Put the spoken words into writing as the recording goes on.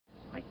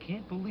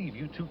can't believe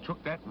you two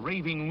took that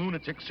raving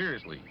lunatic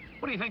seriously.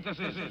 What do you think this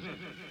is?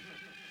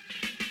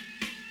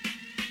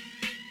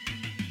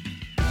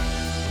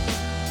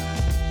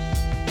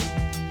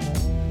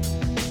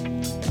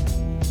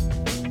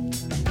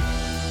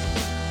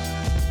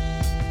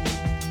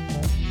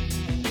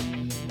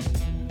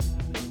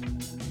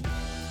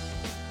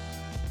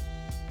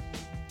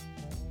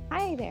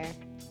 Hi there.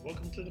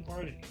 Welcome to the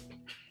party.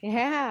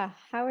 Yeah,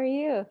 how are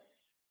you?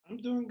 I'm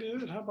doing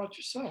good. How about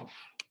yourself?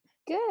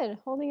 Good,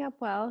 holding up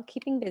well,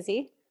 keeping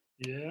busy.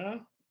 Yeah.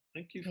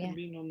 Thank you for Yeah,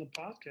 being on the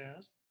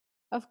podcast.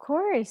 of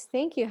course.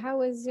 Thank you. How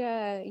was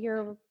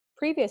your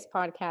previous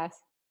podcast?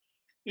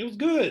 It was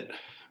good.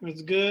 It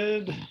was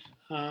good.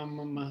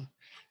 And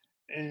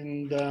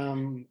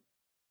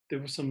there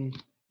was some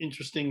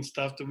interesting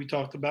stuff that we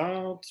talked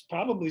about.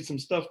 Probably some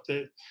stuff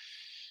that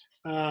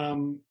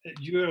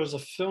you as a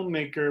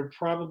filmmaker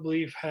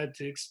probably have had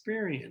to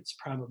experience,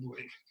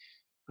 probably.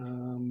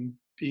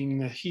 Being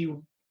that he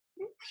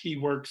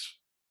works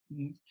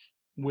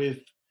with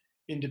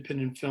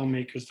independent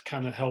filmmakers to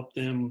kind of help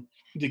them,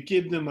 to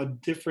give them a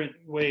different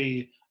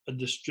way of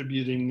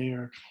distributing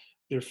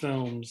their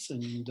films,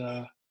 and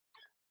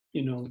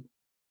you know,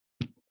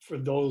 for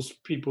those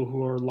people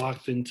who are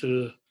locked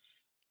into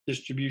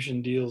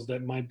distribution deals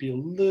that might be a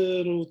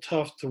little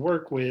tough to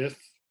work with.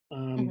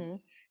 um, Hmm.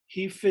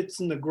 he fits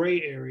in the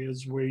gray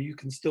areas where you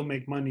can still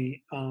make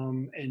money,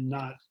 and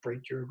not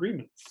break your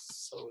agreements,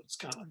 so it's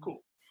kind of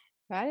cool.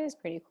 That is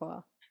pretty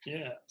cool.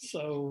 Yeah.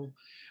 So,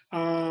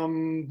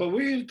 but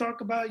we're here to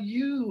talk about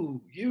you.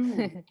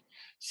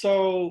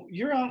 So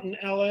you're out in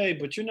LA,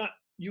 but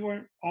you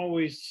weren't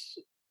always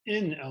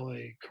in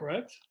LA,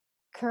 correct?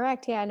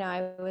 Correct. Yeah, no,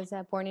 I was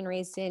born and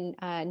raised in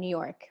New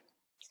York,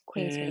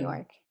 Queens, New And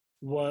York.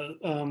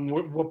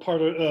 what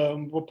part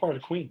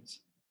of Queens?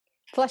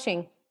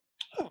 Flushing.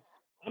 Oh,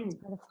 I'm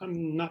Part of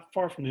I'm not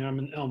far from there. I'm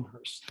in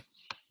Elmhurst.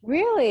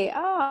 Really?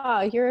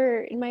 Oh,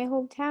 you're in my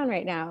hometown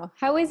right now.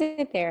 How is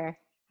it there?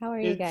 How are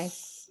you guys?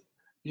 It's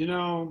you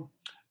know,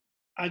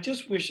 I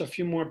just wish a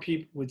few more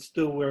people would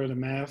still wear the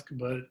mask,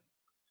 but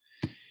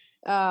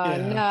Oh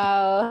yeah,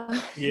 no.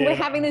 We're yeah,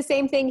 having the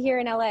same thing here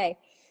in LA.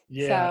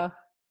 yeah. So,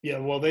 Yeah,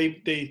 well,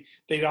 they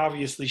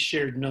obviously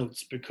shared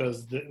notes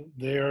because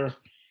they're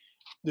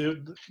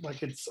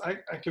like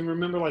I can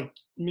remember like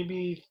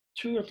maybe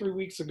 2 or 3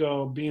 weeks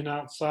ago being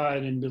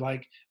outside and be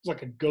like it's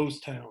like a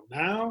ghost town.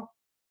 Now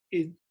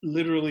it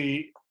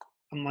literally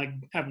I'm like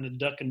having to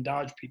duck and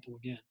dodge people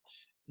again.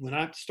 When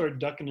I start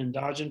ducking and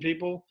dodging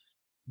people,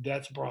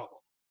 that's a problem.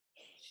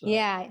 So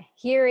yeah,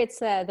 here it's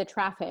the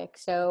traffic.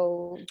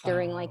 So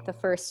during like the oh,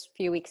 first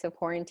few weeks of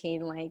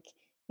quarantine, like,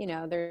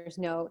 there was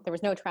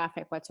no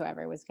traffic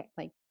whatsoever. It was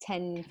like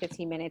 10,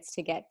 15 minutes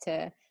to get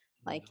to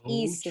like no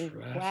east and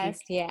traffic.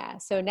 west. Yeah.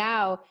 So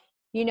now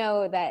you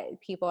know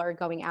that people are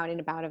going out and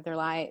about of their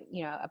life,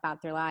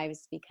 about their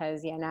lives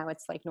because yeah, now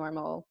it's like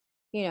normal,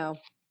 you know,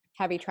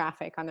 heavy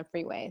traffic on the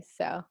freeways.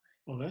 So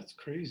Oh, that's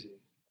crazy.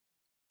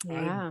 I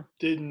yeah.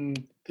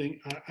 didn't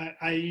think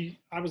I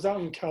was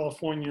out in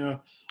California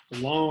a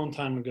long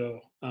time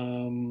ago,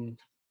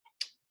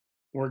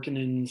 working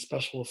in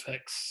special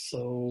effects.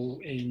 So,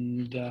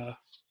 and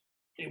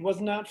it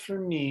was not for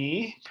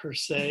me per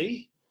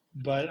se,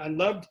 but I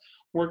loved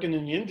working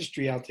in the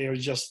industry out there.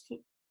 Just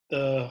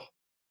the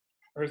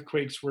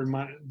earthquakes were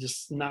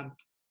just not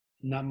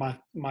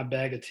my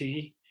bag of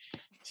tea.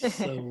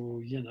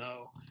 So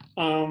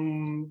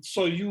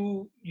so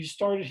you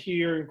started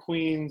here in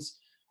Queens.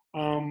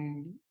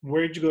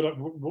 Where did you go to?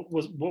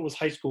 What was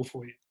high school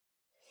for you?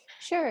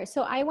 Sure.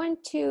 So I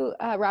went to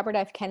Robert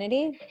F.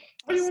 Kennedy.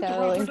 Oh, you went to So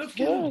Robert F.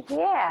 Kennedy.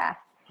 yeah.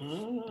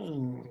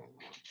 Oh,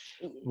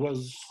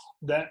 was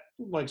that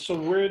like so?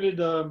 Where did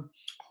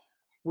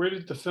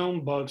the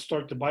film bug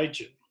start to bite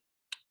you?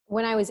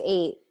 When I was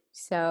 8,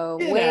 so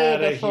Get way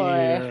out of before.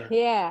 here!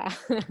 Yeah.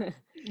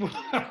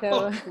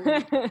 So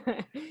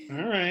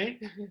All right.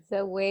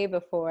 so way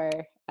before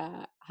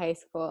high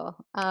school.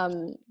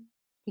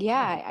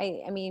 Yeah,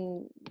 I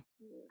mean,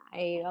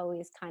 I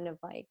always kind of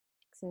like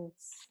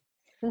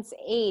since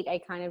 8, I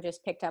kind of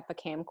just picked up a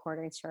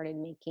camcorder and started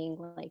making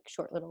like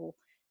short little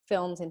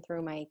films and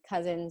threw my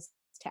cousins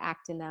to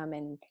act in them.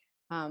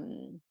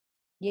 And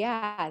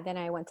yeah, then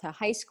I went to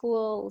high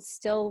school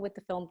still with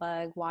the film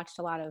bug, watched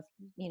a lot of,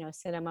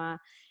 cinema.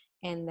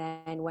 And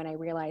then when I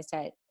realized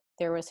that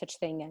there was such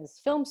thing as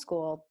film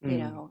school,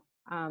 Mm.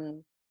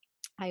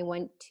 I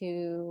went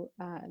to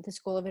the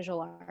School of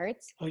Visual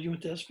Arts. Oh, you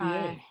went to uh,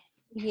 SVA.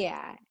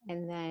 yeah,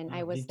 and then I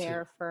Oh, me was too.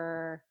 there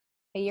for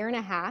a year and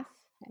a half,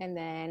 and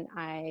then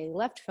I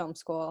left film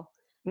school.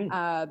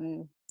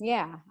 Mm.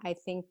 Yeah, I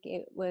think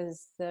it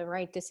was the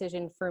right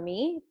decision for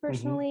me Mm-hmm.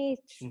 personally,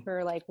 Mm.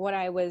 for like what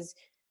I was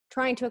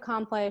trying to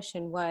accomplish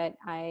and what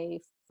I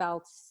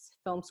felt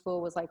film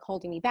school was like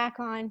holding me back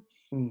on.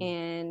 Mm.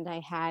 And I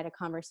had a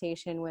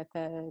conversation with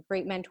a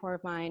great mentor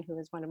of mine who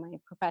was one of my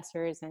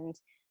professors, and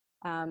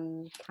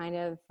kind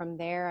of from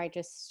there I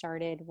just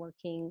started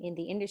working in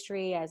the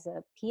industry as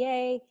a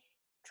PA,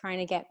 trying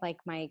to get like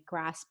my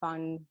grasp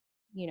on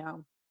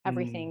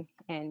everything.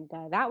 And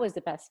that was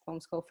the best film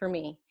school for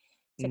me,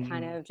 to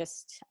kind of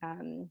just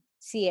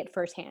see it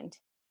firsthand.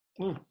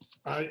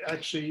 I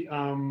actually,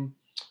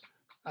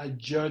 I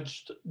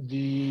judged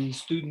the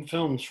student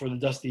films for the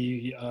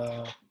Dusty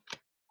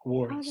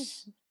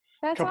Awards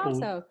That's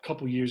awesome.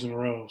 couple years in a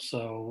row.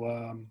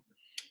 So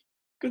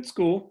good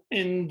school.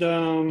 And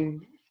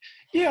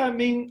yeah, I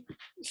mean,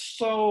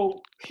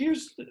 so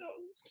here's the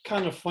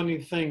kind of funny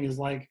thing is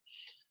like,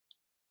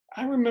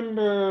 I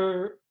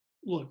remember,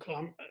 look,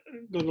 I'm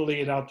going to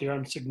lay it out there.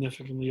 I'm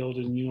significantly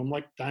older than you. I'm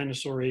like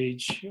dinosaur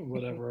age,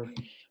 whatever.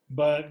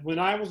 But when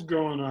I was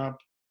growing up,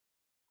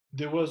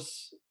 there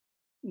wasn't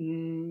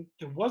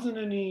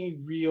any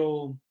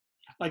real,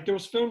 like there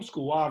was film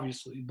school,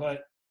 obviously,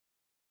 but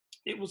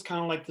it was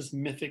kind of like this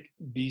mythic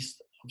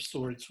beast of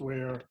sorts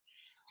where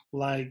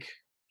like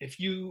if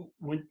you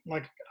went,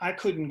 like I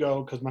couldn't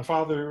go because my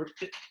father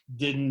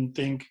didn't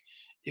think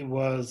it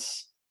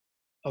was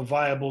a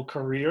viable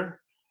career.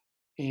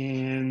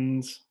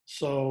 And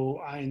so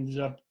I ended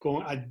up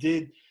going, I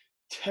did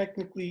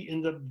technically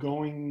end up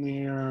going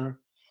there,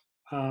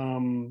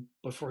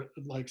 but for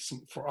like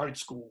for art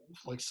school,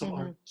 like some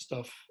art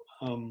stuff.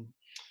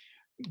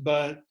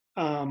 But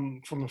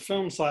from a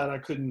film side, I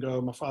couldn't go.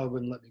 My father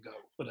wouldn't let me go,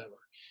 whatever.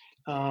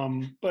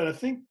 But I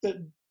think that,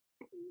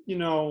 you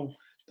know,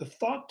 the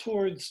thought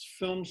towards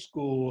film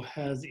school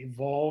has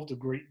evolved a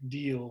great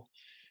deal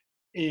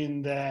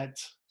in that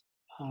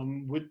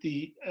with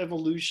the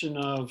evolution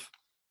of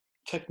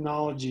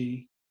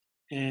technology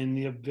and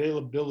the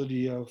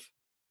availability of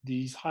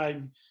these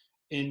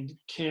high-end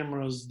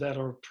cameras that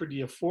are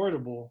pretty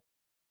affordable,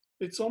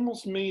 it's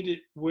almost made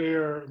it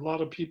where a lot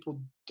of people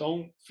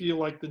don't feel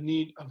like the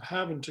need of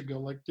having to go.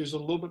 Like there's a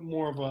little bit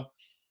more of a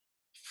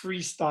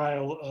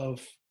freestyle of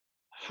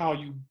how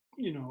you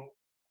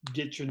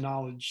get your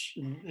knowledge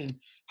and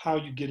how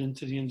you get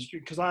into the industry.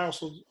 Because I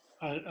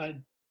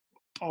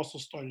also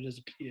started as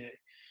a PA,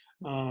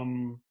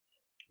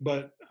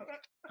 but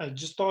I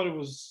just thought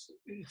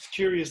it's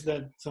curious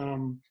that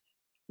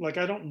like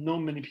I don't know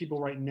many people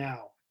right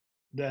now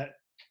that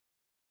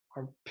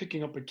are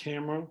picking up a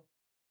camera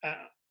at,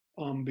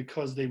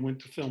 because they went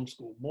to film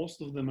school.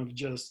 Most of them have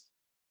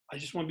I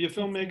just want to be a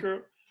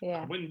filmmaker.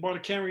 Yeah. I went and bought a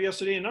camera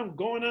yesterday and I'm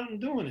going out and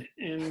doing it.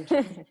 And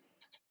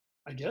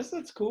I guess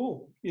that's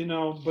cool,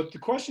 but the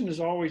question has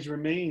always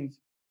remained,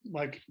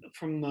 like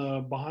from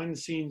the behind the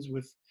scenes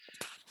with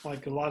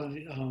like a lot of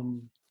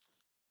the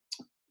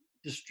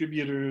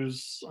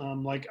distributors.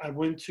 Like I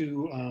went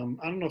to,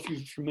 I don't know if you're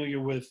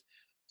familiar with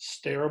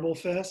Starable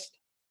Fest.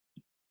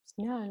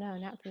 No,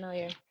 not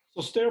familiar.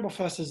 So Starable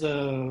Fest is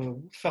a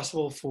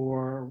festival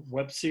for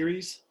web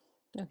series.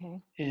 Okay.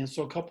 And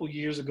so a couple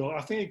years ago,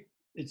 I think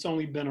it's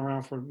only been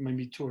around for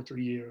maybe 2 or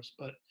 3 years,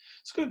 but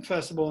it's a good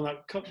festival. And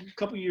a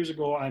couple years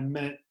ago, I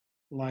met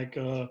like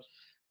a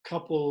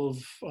couple of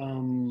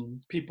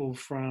people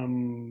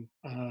from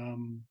a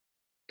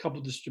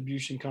couple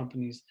distribution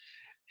companies,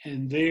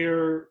 and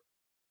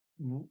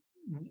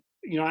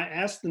I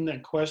asked them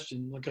that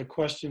question, like a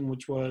question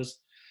which was,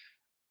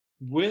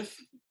 with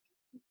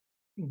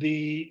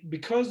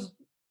because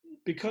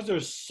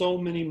there's so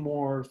many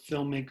more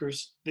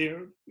filmmakers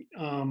there,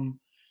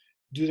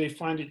 do they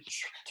find it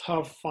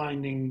tough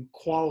finding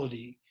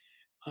quality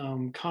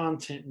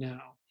content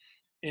now?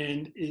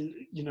 And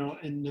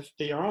and if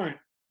they aren't,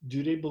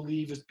 do they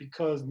believe it's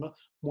because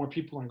more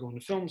people aren't going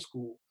to film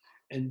school?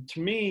 And to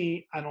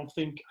me, I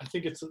think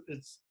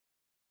it's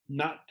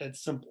not that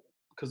simple,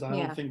 because I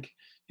don't think,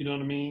 you know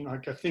what I mean?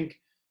 Like I think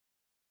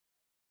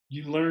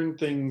you learn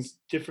things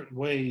different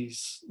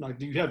ways. Like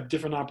you have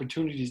different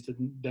opportunities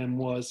than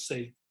was,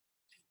 say,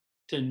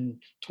 10,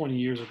 20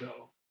 years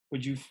ago.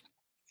 Would you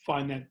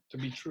find that to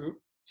be true?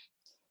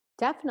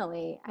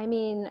 Definitely. I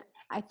mean,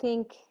 I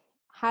think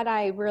had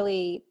I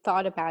really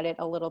thought about it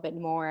a little bit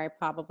more, I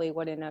probably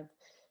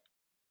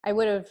I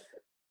would have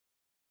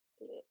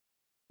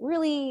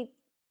really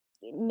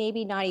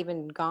maybe not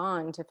even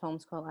gone to film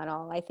school at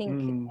all. I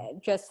think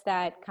just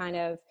that kind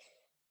of,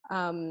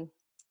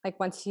 like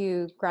once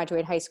you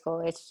graduate high school,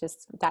 it's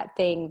just that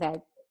thing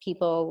that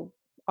people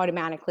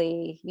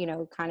automatically,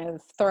 kind of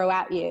throw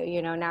at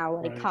you, now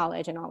like Right.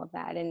 college and all of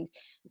that. And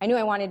I knew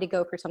I wanted to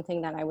go for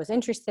something that I was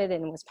interested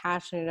in and was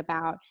passionate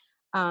about.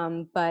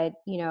 But,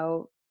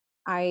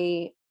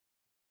 I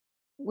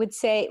would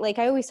say, like,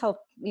 I always tell,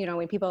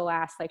 when people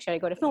ask, like, should I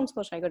go to film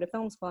school? Should I go to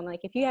film school? I'm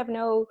like, if you have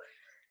no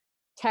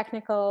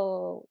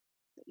technical,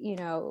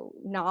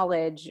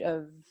 knowledge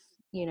of,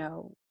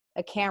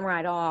 a camera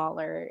at all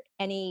or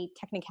any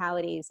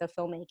technicalities of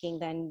filmmaking,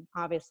 then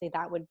obviously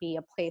that would be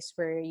a place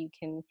where you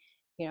can,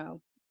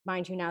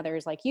 mind you, now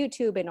there's like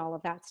YouTube and all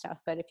of that stuff.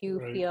 But if you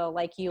Right. feel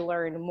like you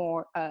learn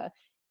more,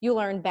 you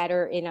learn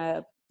better in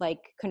a like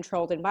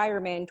controlled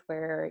environment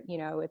where,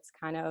 it's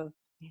kind of,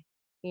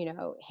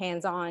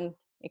 hands-on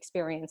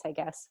experience, I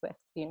guess, with,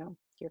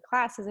 your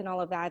classes and all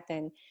of that,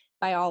 then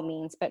by all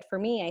means. But for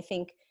me, I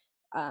think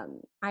I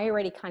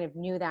already kind of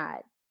knew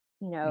that,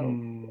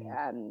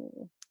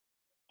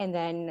 and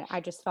then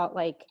I just felt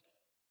like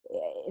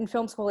in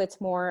film school,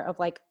 it's more of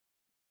like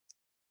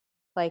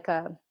like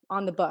a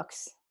on the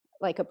books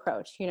like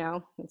approach, you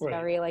know. It's Right.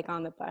 very like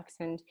on the books,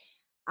 and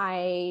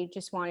I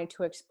just wanted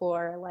to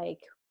explore like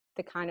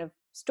the kind of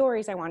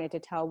stories I wanted to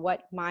tell,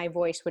 what my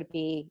voice would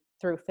be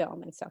through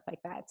film and stuff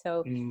like that.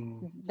 So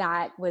Mm,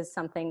 that was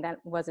something that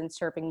wasn't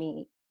serving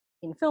me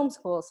in film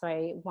school. So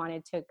I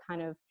wanted to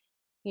kind of,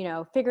 you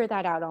know, figure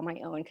that out on my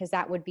own, because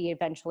that would be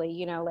eventually,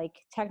 you know, like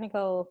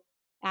technical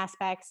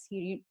aspects,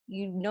 you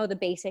know the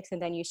basics,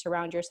 and then you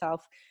surround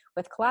yourself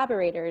with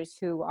collaborators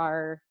who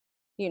are,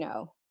 you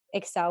know,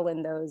 excel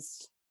in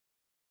those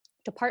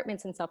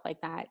departments and stuff like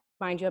that.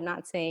 Mind you, I'm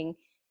not saying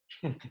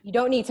you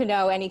don't need to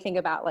know anything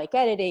about like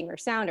editing or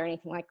sound or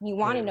anything. Like, you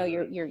want right, to know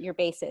right, right. your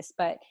basis,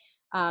 but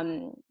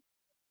um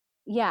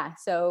yeah,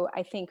 so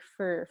I think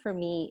for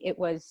me it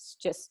was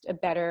just a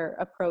better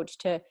approach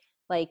to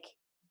like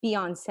be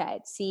on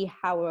set, see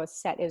how a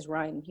set is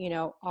run, you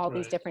know, all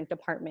these Right. different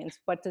departments,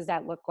 what does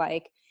that look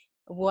like,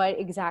 what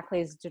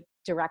exactly is the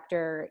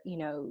director, you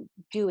know,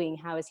 doing,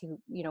 how is he,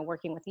 you know,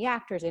 working with the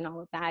actors and all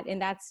of that.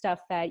 And that's stuff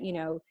that, you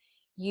know,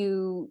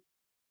 you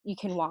you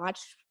can watch,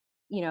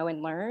 you know,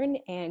 and learn.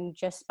 And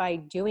just by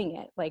doing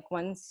it, like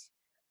once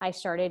I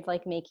started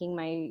like making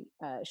my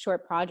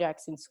short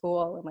projects in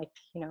school, and like,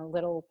 you know,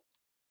 little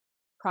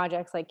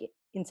projects like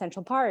in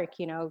Central Park,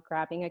 you know,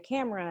 grabbing a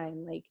camera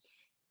and like,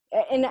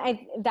 and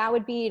I, that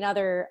would be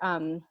another,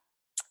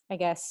 I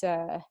guess,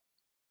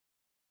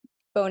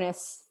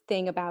 bonus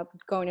thing about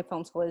going to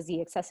film school is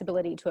the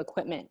accessibility to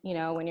equipment. You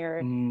know, when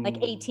you're like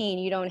Mm, 18,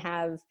 you don't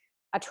have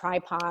a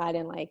tripod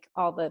and like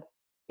all the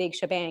big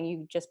shebang.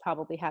 You just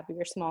probably have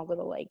your small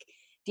little like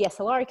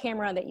DSLR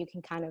camera that you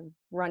can kind of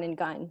run and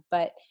gun.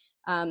 But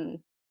um,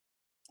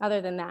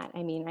 other than that,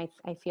 I mean,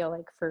 I feel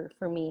like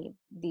for me,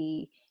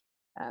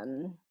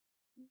 um,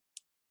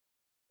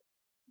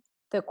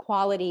 the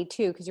quality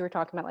too, because you were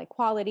talking about like yeah.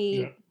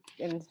 quality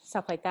and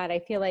stuff like that. I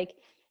feel like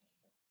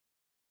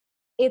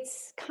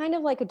it's kind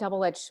of like a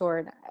double-edged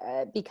sword,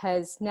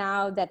 because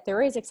now that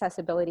there is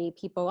accessibility,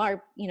 people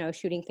are, you know,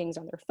 shooting things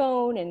on their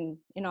phone and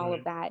all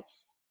of Right. that.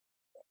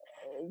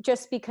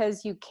 Just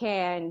because you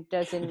can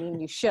doesn't mean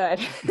you should.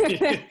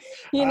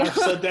 You I've know.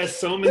 said that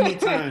so many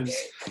times.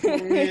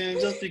 Yeah,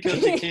 just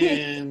because you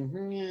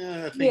can,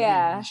 yeah, I think maybe you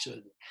Yeah,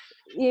 should.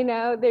 you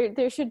know,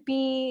 there should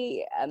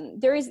be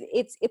there is,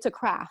 it's a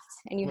craft,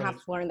 and you have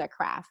Right, to learn that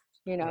craft,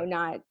 you know, right.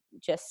 not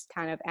just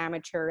kind of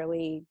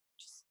amateurly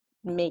just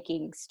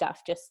making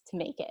stuff just to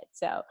make it.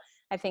 So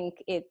I think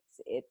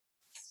it's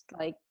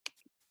like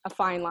a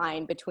fine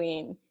line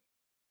between,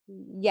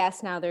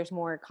 yes, now there's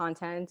more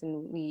content,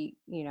 and we,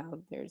 you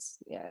know, there's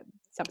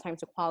sometimes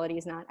the quality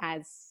is not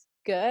as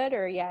good,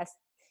 or yes,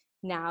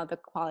 now the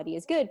quality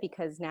is good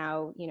because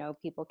now, you know,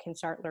 people can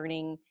start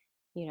learning,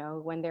 you know,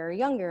 when they're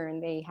younger,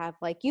 and they have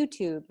like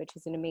YouTube, which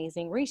is an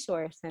amazing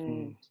resource,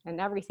 Mm. and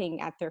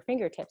everything at their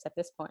fingertips at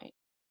this point.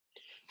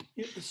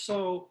 Yeah,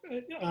 so,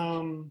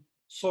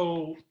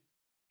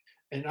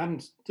 and I'm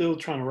still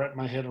trying to wrap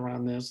my head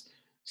around this.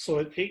 So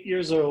at 8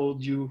 years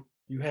old, you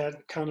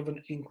had kind of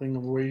an inkling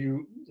of where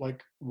you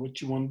like what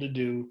you wanted to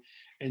do,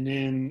 and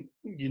then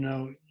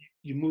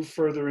you move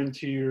further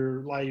into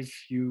your life.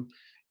 You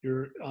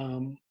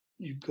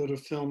go to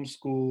film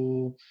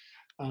school,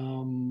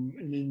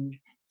 and then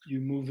you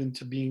move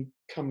into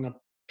becoming a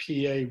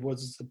PA.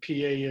 Was the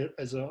PA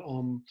as a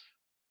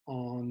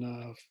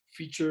on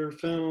feature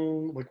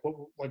film? Like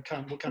what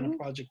kind of Mhm.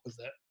 project was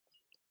that?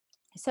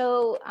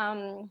 So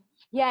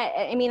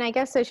yeah, I mean, I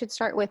guess I should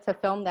start with the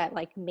film that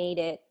like made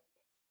it,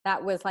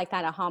 that was like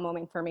that aha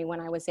moment for me when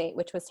I was 8,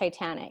 which was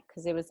Titanic,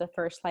 because it was the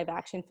first live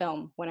action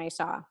film when I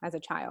saw as a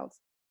child.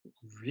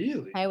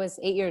 Really? I was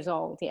 8 years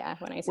old, yeah,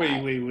 when I saw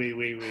Wait, wait, wait,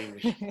 wait,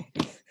 wait, it.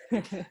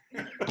 wait.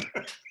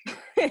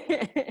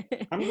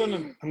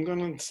 I'm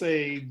gonna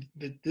say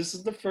that this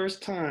is the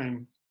first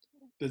time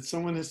that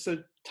someone has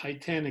said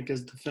Titanic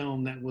as the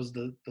film that was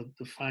the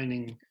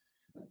defining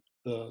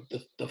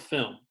the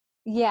film.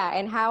 Yeah,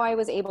 and how I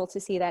was able to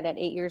see that at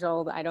 8 years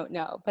old, I don't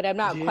know, but I'm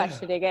not Yeah.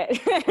 questioning it.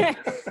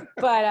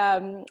 But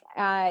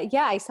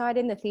yeah, I saw it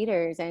in the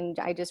theaters, and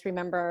I just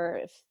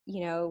remember,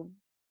 you know,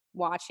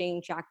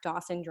 watching Jack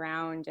Dawson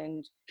drowned,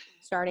 and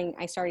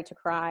I started to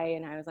cry,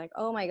 and I was like,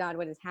 oh my God,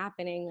 what is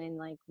happening? And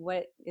like,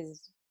 what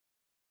is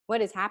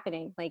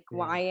happening? Like,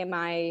 why Right. am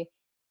I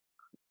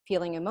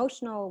feeling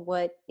emotional?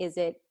 What is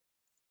it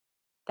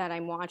that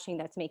I'm watching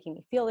that's making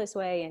me feel this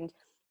way? And,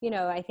 you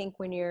know, I think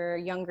when you're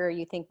younger,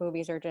 you think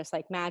movies are just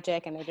like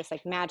magic, and they're just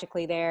like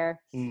magically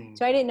there. Mm,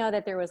 So I didn't know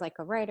that there was like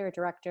a writer,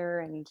 director,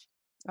 and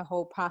a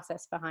whole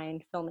process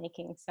behind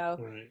filmmaking. So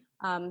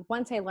right.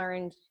 once I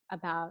learned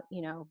about,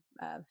 you know,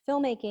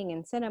 filmmaking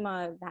and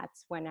cinema,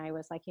 that's when I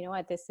was like, you know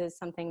what, this is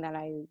something that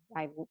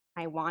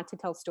I want to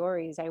tell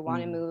stories. I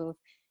want to Mm, move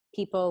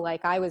people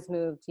like I was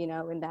moved, you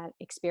know, in that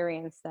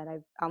experience that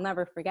I'll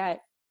never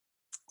forget.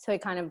 So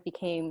it kind of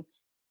became,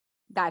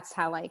 that's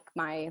how like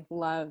my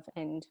love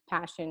and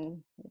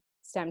passion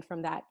stemmed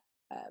from that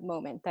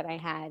moment that I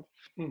had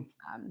mm.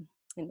 um,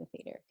 in the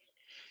theater.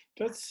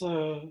 That's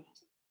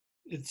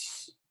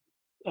it's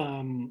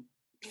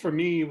for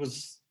me it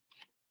was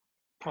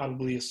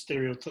probably a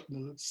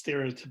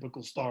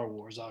stereotypical Star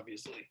Wars,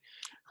 obviously,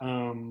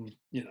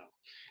 you know.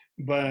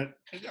 But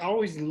I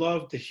always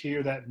love to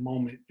hear that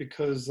moment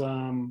because,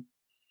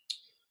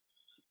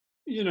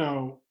 you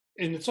know,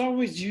 and it's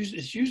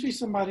usually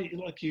somebody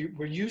like you.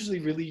 We're usually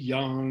really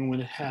young when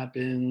it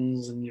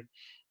happens, and you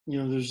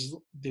know,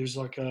 there's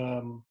like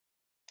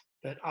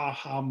that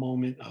aha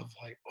moment of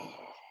like, oh,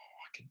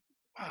 I can,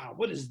 wow,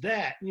 what is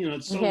that? You know,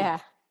 Yeah.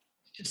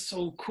 it's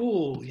so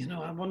cool. You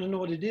know, I want to know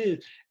what it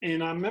is.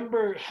 And I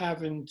remember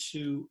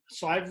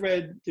so I've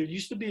read, there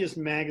used to be this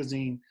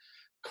magazine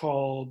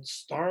called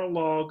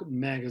Starlog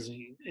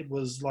Magazine. It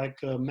was like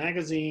a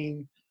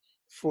magazine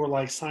for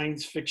like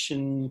science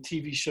fiction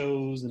TV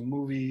shows and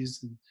movies.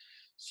 And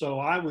so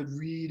I would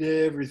read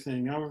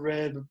everything. I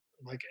read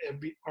like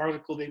every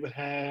article they would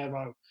have.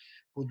 I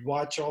would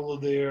watch all of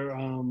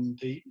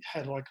they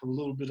had like a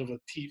little bit of a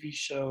TV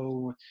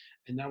show,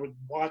 and I would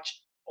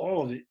watch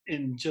all of it.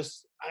 And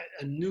just,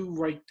 I knew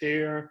right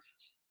there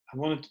I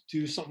wanted to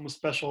do something with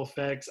special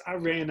effects. I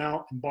ran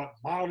out and bought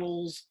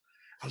models.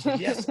 I was like,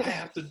 yes, I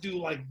have to do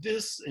like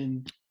this.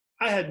 And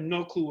I had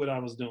no clue what I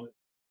was doing,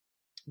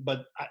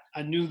 but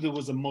I knew there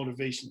was a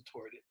motivation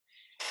toward it.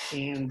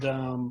 And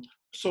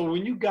so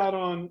when you got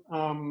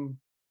on,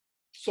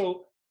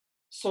 so,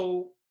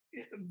 so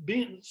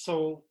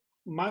so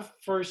my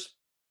first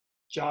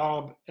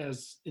job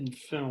as in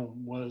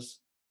film was,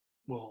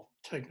 well,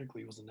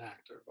 technically was an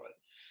actor,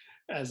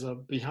 but as a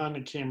behind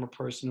the camera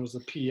person, it was a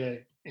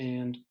PA.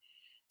 And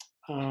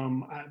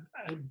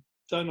I've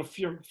done a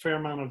fair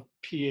amount of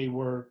PA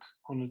work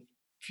on a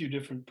few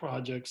different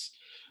projects.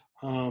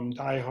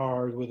 Die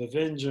Hard with a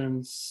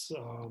Vengeance,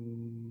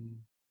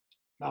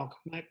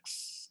 Malcolm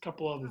X, a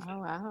couple other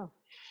Oh, things.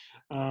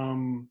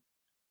 wow.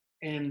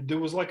 And there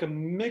was like a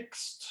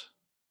mixed.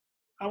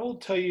 I will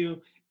tell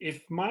you,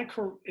 if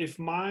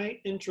my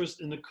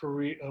interest in the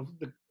career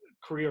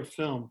of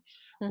film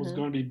was Mm-hmm.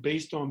 going to be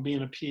based on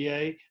being a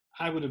PA,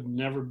 I would have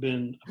never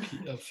been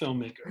a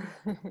filmmaker,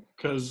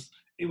 because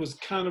it was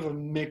kind of a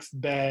mixed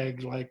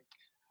bag. Like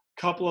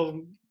a couple of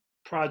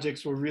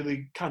projects were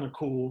really kind of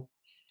cool,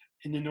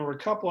 and then there were a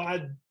couple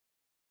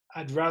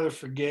I'd rather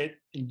forget,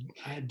 and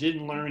I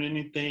didn't learn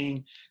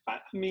anything. I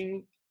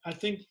mean, I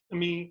think I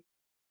mean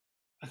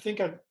I think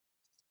I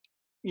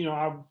you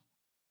know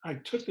I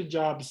took the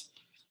jobs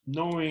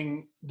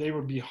knowing they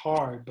would be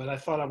hard, but I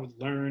thought I would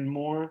learn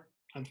more.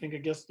 I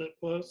guess that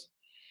was.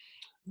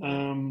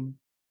 Yeah. Um,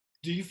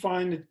 do you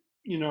find that,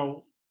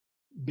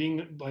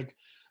 being like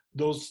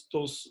those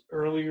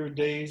earlier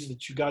days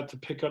that you got to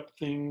pick up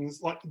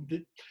things, like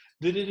did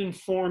it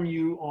inform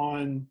you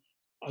on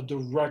a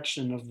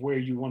direction of where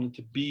you wanted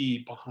to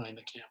be behind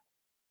the camera?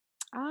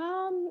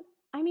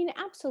 I mean,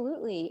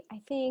 absolutely.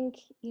 I think,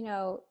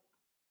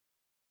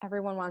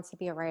 everyone wants to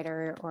be a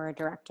writer or a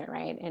director,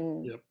 right?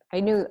 And Yep. I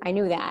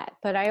knew that,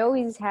 but I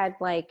always had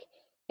like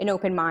an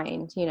open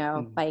mind,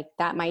 Mm. like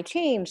that might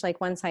change.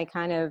 Like once I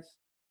kind of,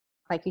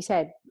 like you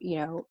said,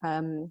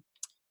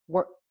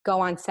 work, go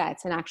on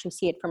sets and actually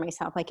see it for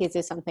myself. Like, is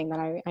this something that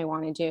I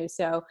want to do?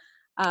 So,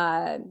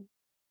 uh,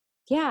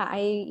 yeah,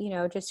 I,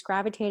 just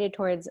gravitated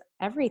towards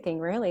everything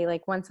really.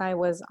 Like once I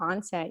was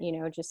on set,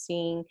 just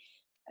seeing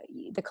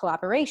the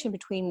collaboration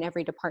between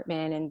every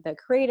department and the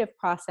creative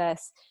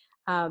process.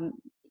 um,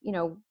 you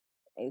know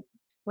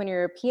when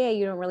you're a PA,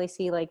 you don't really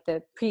see like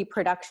the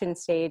pre-production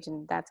stage,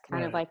 and that's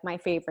kind of Right. like my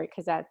favorite,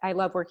 because that I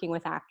love working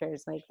with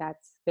actors. Like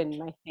that's been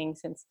my thing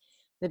since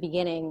the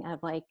beginning of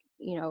like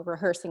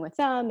rehearsing with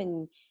them,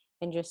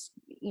 and just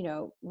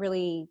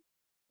really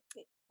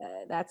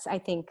that's, I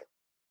think,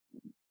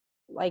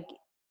 like,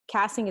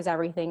 casting is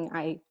everything.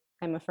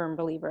 I'm a firm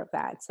believer of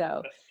that.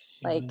 So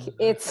like Amen to that.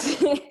 it's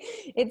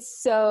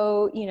it's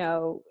so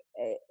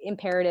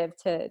imperative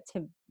to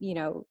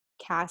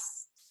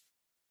cast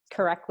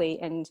correctly,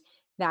 and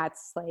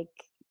that's like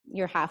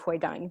you're halfway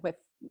done with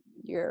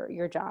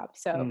your job.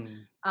 So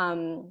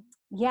Mm.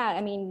 yeah,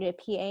 I mean,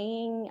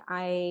 PAing,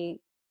 I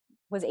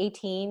was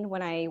 18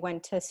 when I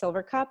went to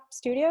Silver Cup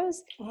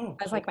Studios. Oh,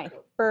 I was like, Silver my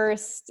Cup.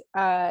 first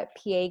PA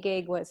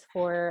gig was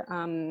for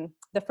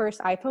the first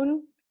iPhone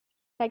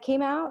that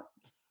came out.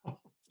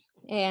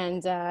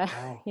 And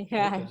Wow.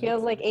 yeah, it Okay.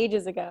 feels like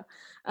ages ago.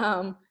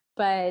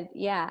 But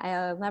yeah,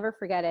 I'll never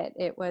forget it.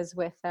 It was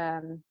with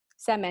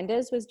Sam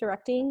Mendes was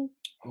directing.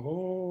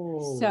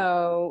 Oh,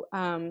 So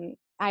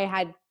I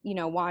had,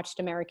 watched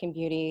American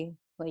Beauty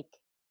like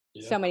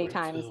so yep. many Great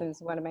times. It film.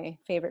 was one of my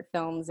favorite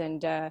films.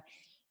 And,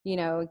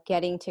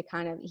 getting to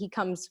kind of, he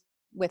comes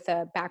with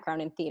a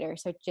background in theater.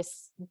 So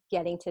just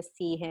getting to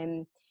see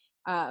him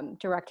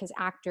direct his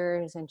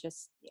actors, and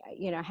just,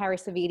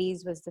 Harris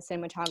Savides was the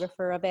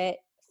cinematographer of it,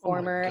 Oh my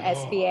former God.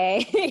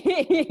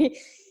 SBA.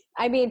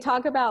 I mean,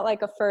 talk about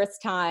like a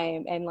first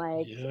time, and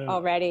like Yeah.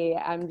 already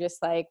I'm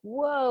just like,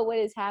 whoa, what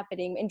is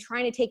happening? And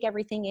trying to take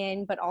everything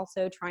in, but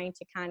also trying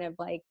to kind of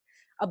like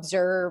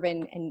observe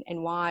and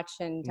watch.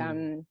 And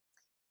Mm.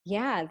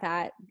 yeah,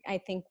 that I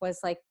think was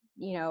like,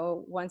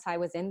 once I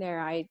was in there,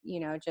 I,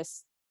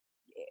 just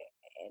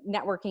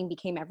networking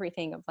became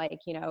everything. Of like,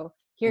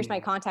 here's my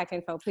contact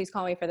info, please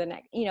call me for the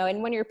next,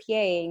 and when you're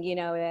PAing,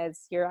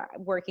 as you're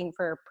working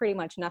for pretty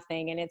much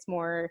nothing, and it's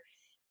more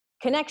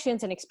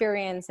connections and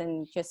experience,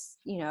 and just,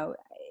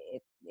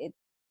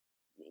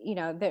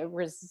 there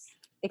was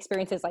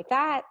experiences like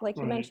that, like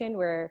you mentioned,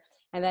 where,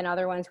 and then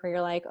other ones where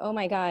you're like, oh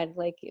my God,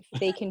 like if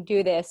they can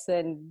do this,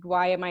 then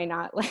why am I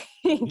not like,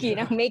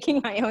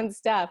 making my own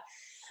stuff?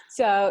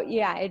 So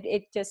yeah,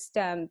 it just,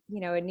 in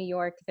New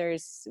York,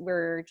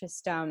 we're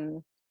just,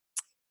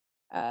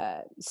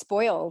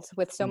 spoiled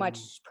with so much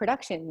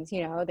productions,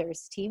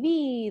 there's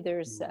TV,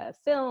 there's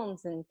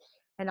films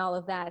and all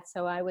of that.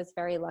 So I was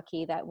very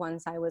lucky that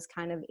once I was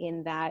kind of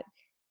in that,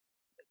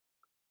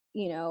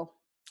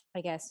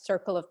 I guess,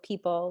 circle of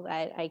people,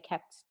 that I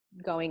kept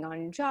going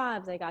on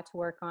jobs. I got to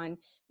work on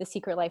The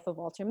Secret Life of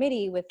Walter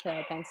Mitty with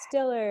Ben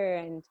Stiller,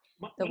 and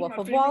The Wolf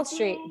of Wall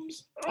Street.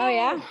 Oh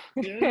yeah.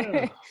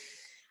 Yeah.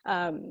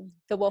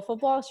 The Wolf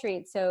of Wall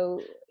Street.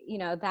 So,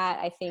 that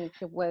I think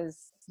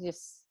was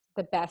just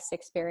the best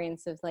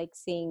experience of like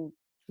seeing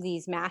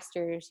these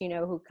masters,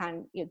 who kind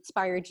of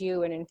inspired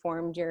you and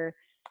informed your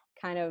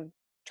kind of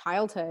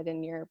childhood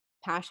and your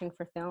passion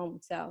for film.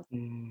 So,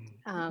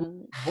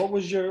 what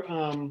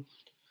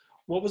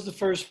was the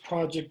first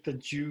project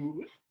that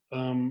you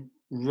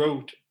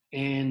wrote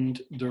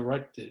and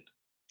directed,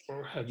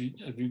 or have you?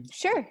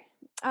 Sure.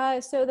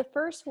 So the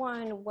first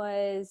one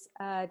was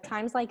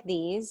Times Like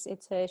These.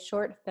 It's a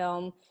short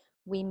film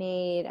we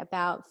made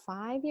about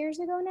 5 years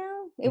ago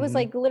now. It was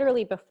like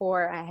literally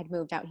before I had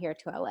moved out here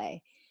to LA.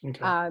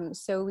 Okay.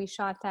 So we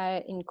shot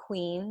that in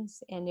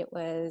Queens, and it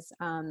was,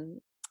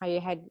 I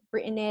had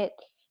written it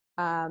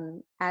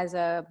as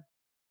a,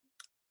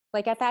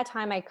 like at that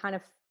time, I kind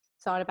of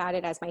thought about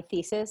it as my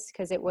thesis,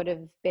 because it would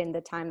have been the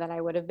time that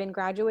I would have been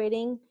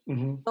graduating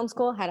film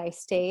school had I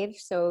stayed.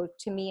 So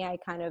to me, I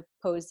kind of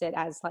posed it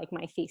as like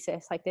my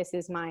thesis. Like, this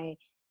is my,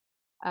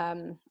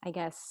 I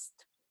guess,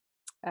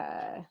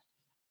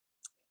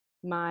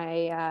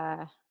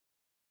 my,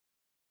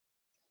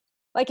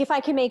 like, if I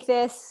can make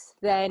this,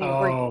 then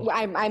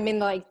I'm in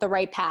like the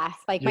right path.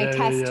 Like my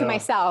test to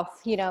myself,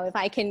 if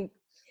I can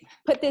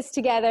put this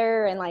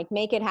together and like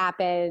make it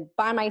happen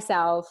by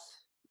myself,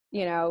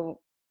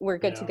 we're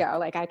good to go.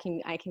 Like I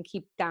can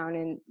keep down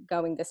and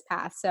going this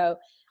path. So,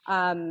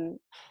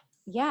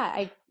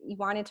 I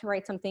wanted to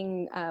write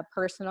something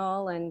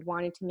personal, and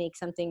wanted to make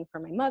something for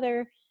my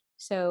mother.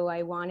 So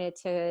I wanted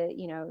to,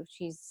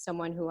 she's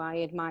someone who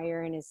I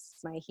admire and is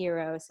my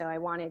hero. So I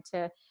wanted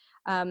to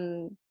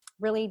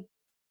really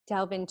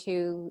delve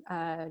into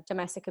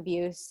domestic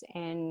abuse.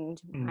 And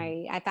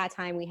at that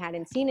time, we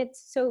hadn't seen it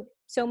so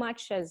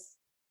much as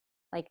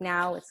like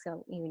now. It's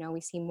so,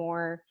 we see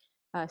more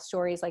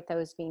stories like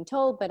those being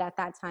told, but at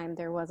that time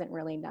there wasn't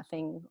really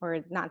nothing, or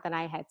not that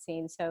I had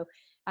seen. So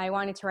I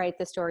wanted to write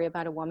the story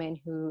about a woman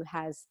who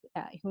has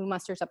who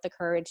musters up the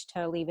courage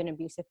to leave an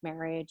abusive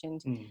marriage and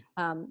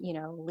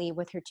leave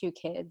with her 2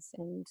 kids.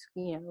 And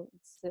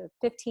it's a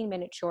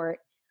 15-minute short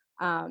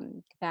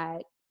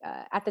that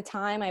at the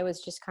time I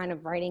was just kind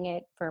of writing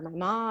it for my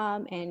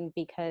mom, and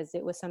because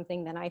it was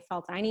something that I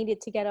felt I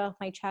needed to get off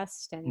my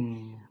chest.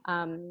 And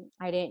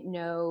I didn't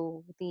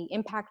know the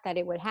impact that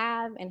it would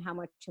have, and how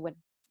much it would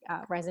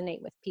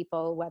resonate with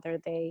people, whether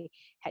they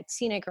had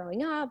seen it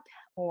growing up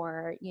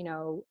or,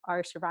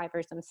 are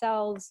survivors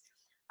themselves.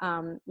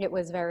 It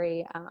was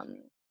very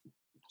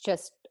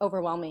just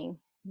overwhelming,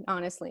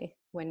 honestly,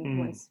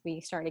 once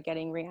we started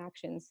getting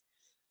reactions.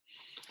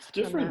 It's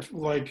different.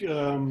 Like,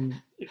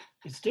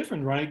 it's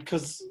different, right?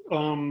 Because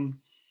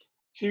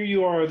here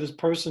you are, this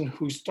person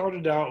who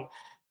started out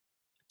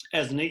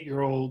as an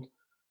 8-year-old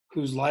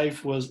whose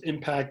life was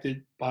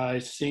impacted by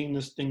seeing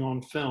this thing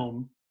on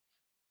film.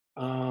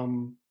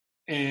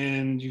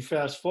 And you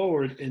fast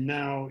forward, and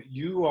now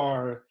you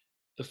are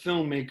the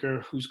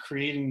filmmaker who's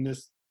creating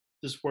this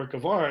work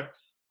of art,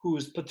 who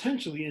is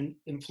potentially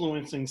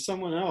influencing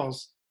someone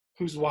else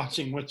who's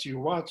watching what you're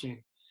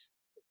watching.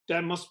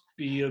 That must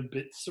be a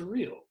bit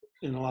surreal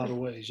in a lot of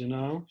ways,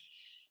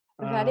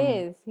 That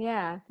is,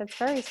 yeah, that's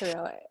very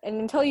surreal. And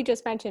until you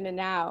just mentioned it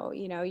now,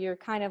 you're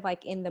kind of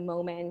like in the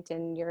moment,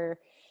 and you're,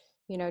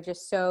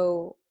 just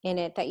so in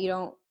it that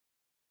you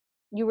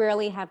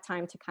rarely have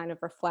time to kind of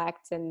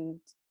reflect and,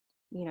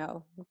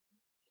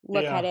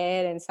 look at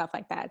it and stuff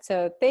like that.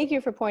 So thank you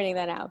for pointing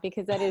that out,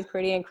 because that is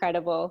pretty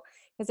incredible,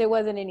 because it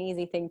wasn't an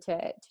easy thing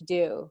to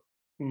do.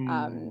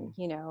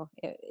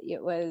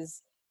 It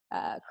was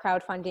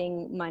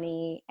crowdfunding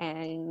money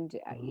and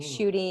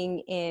shooting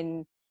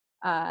in,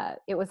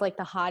 it was like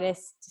the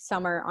hottest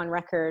summer on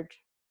record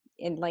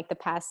in like the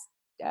past,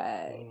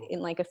 in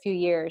like a few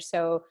years.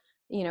 So,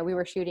 we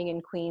were shooting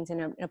in Queens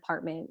in an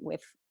apartment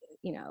with,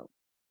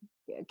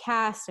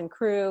 cast and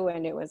crew,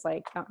 and it was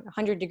like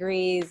 100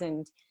 degrees,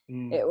 and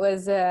it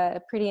was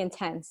pretty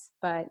intense,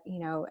 but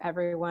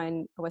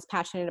everyone was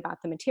passionate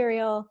about the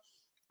material,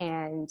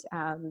 and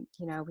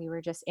we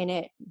were just in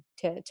it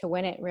to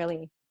win it,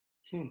 really.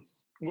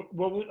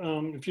 What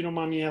if you don't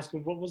mind me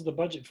asking, what was the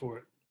budget for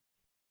it?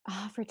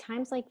 For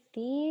Times Like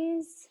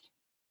These,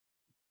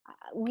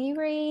 we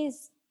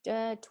raised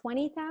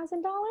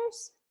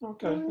 $20,000.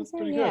 Okay, that's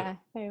pretty good. Yeah,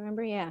 I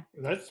remember. Yeah,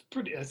 That's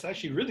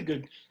actually really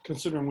good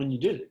considering when you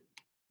did it.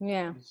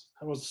 yeah,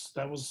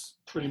 That was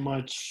pretty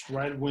much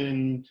right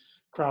when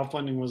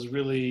crowdfunding was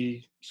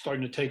really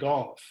starting to take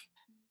off.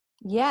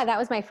 yeah. That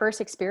was my first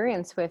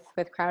experience with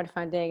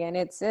crowdfunding, and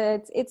it's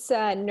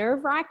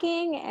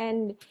nerve-wracking,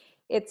 and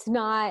it's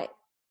not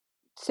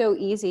so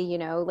easy.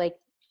 Like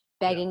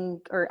Yeah,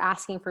 begging or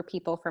asking for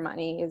people for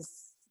money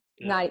is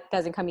yeah, not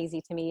doesn't come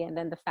easy to me. And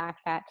then the fact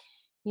that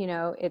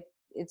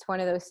it's one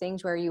of those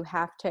things where you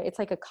have to, it's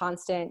like a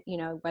constant,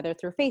 whether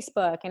through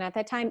Facebook, and at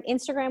that time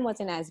Instagram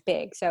wasn't as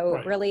big, so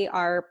right, really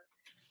our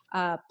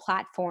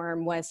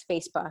platform was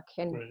Facebook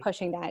and right.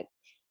 pushing that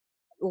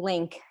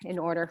link in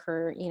order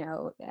for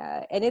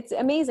and it's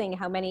amazing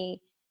how many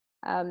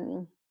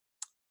um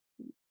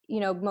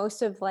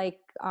most of like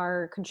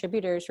our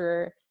contributors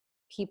were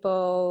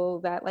people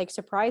that like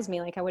surprised me,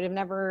 like I would have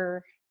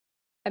never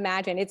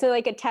imagined. It's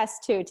like a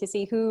test too, to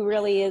see who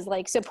really is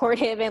like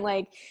supportive and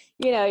like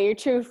your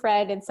true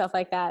friend and stuff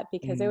like that,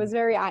 because it Mm. was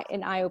very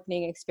an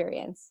eye-opening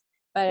experience.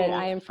 But I Well,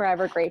 am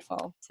forever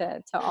grateful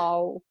to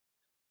all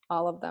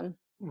of them.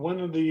 one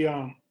of the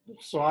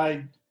so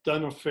I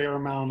done a fair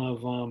amount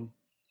of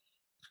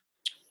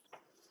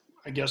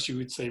I guess you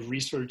would say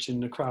research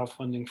into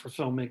crowdfunding for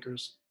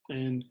filmmakers.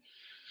 And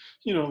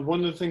one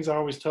of the things I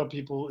always tell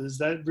people is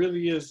that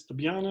really is, to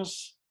be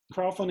honest,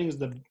 crowdfunding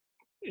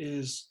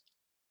is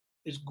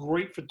is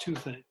great for two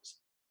things.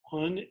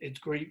 One, it's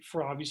great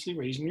for obviously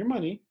raising your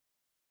money.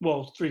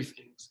 Well, three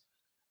things.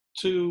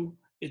 Two,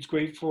 it's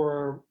great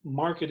for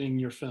marketing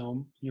your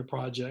film, your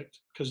project,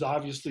 because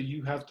obviously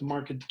you have to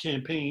market the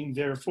campaign,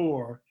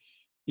 therefore,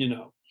 you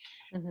know.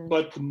 Hmm.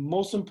 But the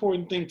most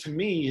important thing to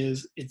me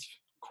is it's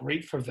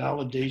great for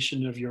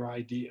validation of your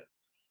idea.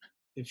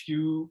 If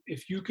you're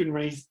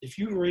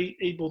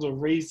able to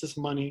raise this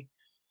money,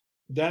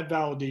 that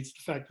validates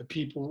the fact that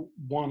people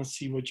want to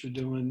see what you're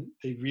doing.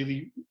 They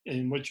really,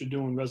 and what you're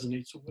doing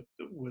resonates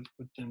with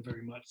them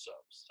very much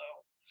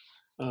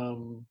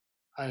so.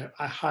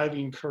 I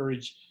highly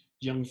encourage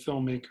young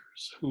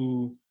filmmakers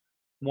who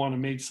want to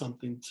make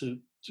something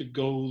to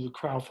go the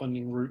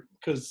crowdfunding route,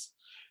 because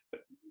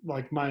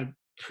like my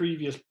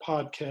previous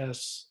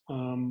podcasts,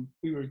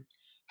 we were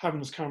having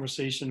this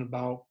conversation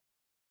about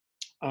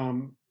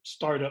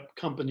startup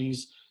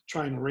companies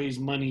trying to raise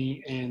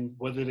money and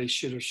whether they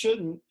should or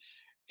shouldn't.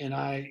 And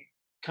I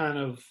kind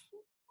of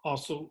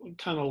also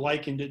kind of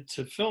likened it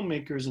to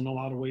filmmakers in a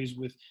lot of ways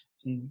with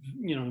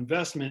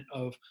investment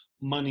of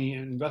money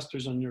and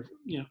investors on your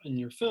in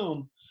your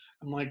film.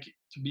 I'm like,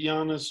 to be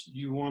honest,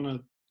 you want to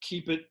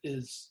keep it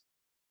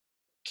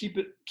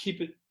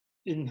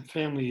in the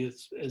family,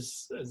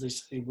 as they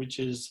say, which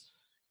is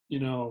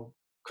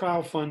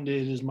crowd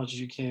funded as much as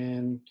you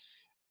can.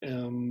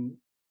 um,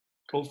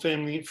 Go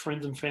family,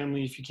 friends and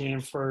family if you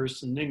can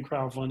first, and then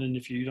crowdfunding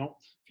if you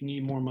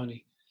need more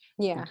money,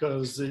 Yeah.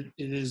 because it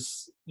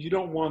is, you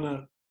don't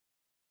want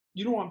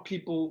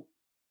people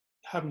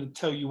having to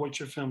tell you what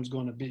your film's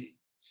going to be.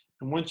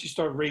 And once you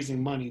start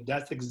raising money,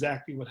 that's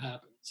exactly what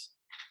happens.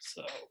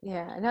 So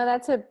Yeah, no,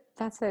 that's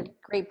a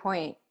great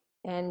point.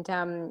 And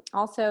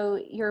also,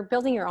 you're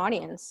building your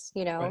audience.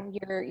 right,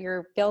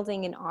 You're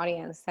building an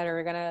audience that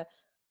are gonna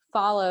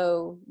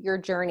follow your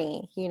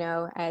journey.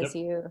 yep, As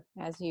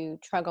you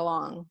trug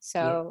along. yep.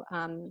 So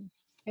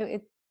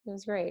it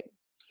was great.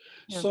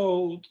 Yeah.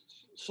 So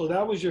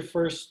that was your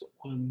first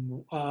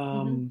one.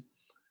 Hmm.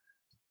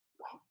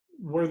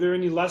 Were there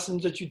any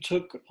lessons that you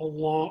took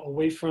along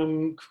away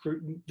from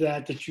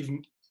that you've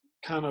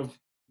kind of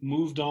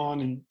moved on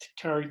and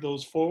carried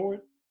those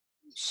forward?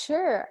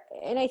 Sure,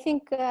 and I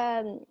think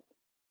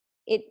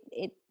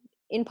it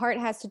in part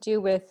has to do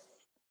with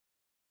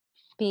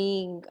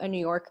being a New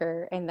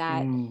Yorker and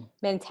that Mm,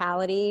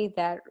 mentality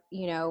that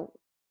you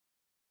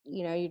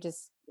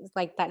just, it's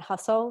like that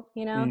hustle,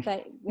 mm,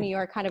 that New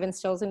York kind of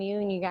instills in you,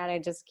 and you got to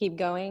just keep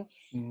going,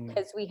 mm.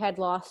 because we had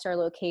lost our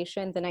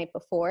location the night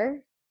before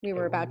we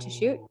were about to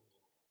shoot.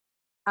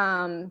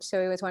 Oh,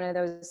 So it was one of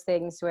those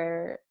things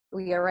where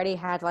we already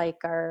had like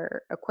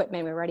our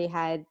equipment, we already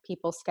had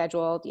people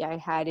scheduled. Yeah, I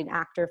had an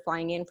actor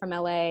flying in from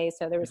LA,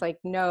 so there was like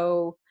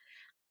no,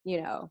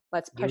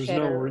 let's there push was it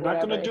no, or we're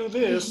not going to whatever. do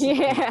this.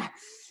 Yeah.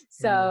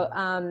 So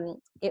Mm,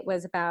 it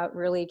was about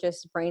really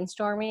just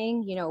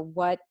brainstorming,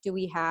 what do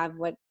we have,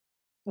 what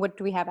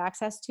do we have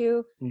access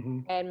to. mm-hmm,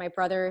 And my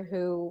brother,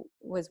 who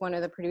was one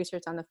of the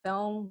producers on the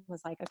film,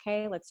 was like,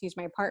 okay, let's use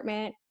my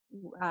apartment.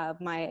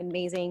 My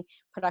amazing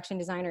production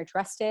designer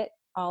dressed it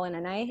all in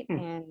a night, hmm,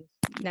 and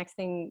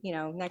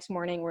next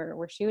morning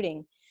we're shooting.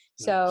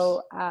 nice.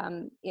 So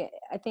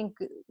I think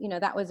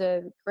that was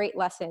a great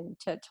lesson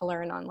to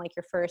learn on like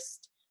your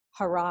first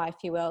hurrah, if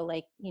you will.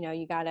 Like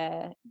you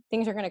gotta,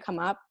 things are gonna come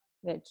up.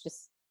 It's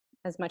just,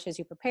 as much as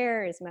you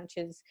prepare, as much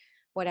as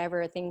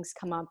whatever, things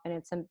come up, and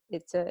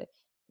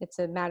it's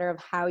a matter of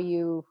how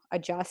you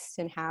adjust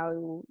and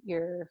how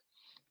you're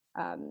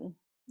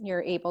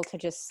able to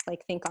just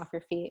like think off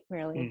your feet,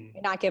 really, Mm,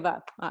 and not give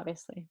up,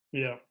 obviously.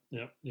 yeah,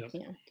 yeah, yeah.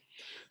 Yeah.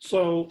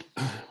 So,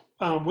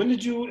 when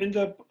did you end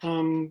up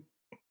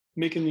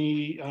making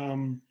the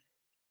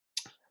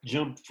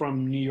jump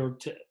from New York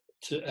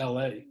to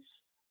LA?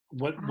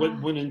 What Uh,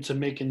 went into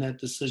making that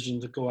decision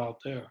to go out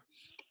there?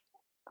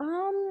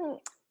 um,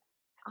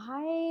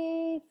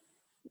 I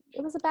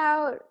it was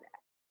about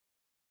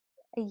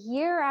a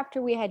year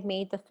after we had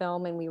made the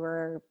film and we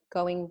were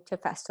going to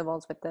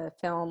festivals with the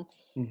film,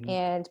 Hmm.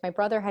 and my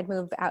brother had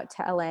moved out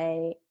to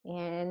LA,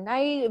 and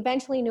I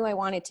eventually knew I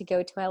wanted to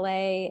go to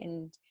LA,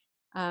 and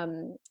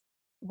um,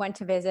 went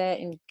to visit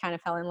and kind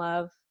of fell in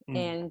love, Mm.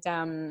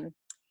 and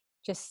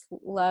just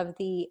love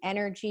the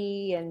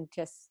energy and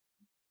just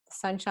the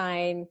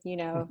sunshine,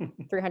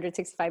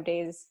 365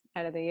 days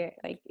out of the year.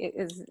 Like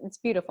it's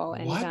beautiful.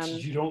 And What?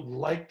 You don't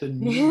like the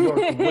New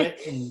York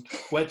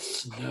wet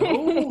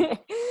snow?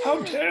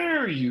 How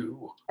dare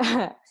you?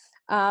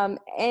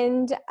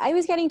 And I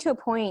was getting to a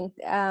point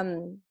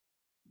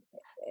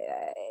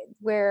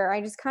where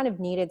I just kind of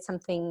needed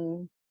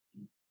something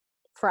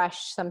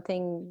fresh,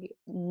 something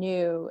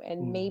new,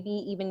 and Mm. maybe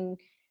even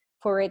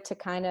for it to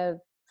kind of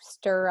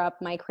stir up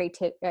my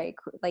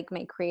like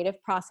my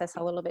creative process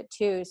a little bit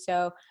too.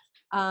 So,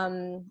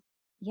 um,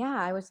 yeah,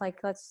 I was like,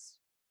 let's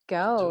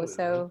go. Do it, right?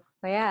 So,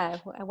 yeah,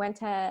 I went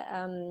to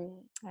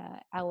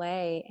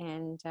LA,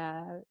 and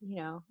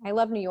I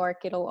love New York.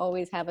 It'll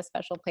always have a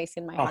special place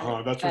in my heart.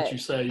 Uh-huh, that's what But you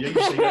say. Yeah,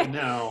 you say that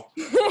now.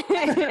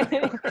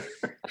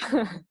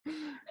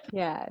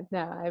 yeah,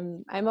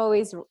 no, I'm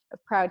always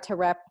proud to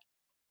rep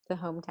the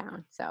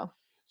hometown. So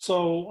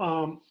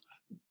So,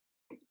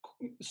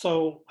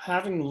 so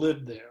having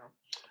lived there,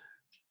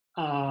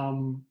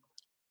 um,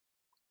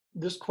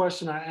 this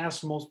question I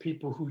ask most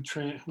people who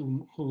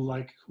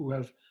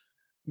have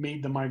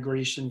made the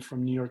migration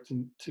from New York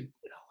to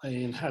LA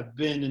and have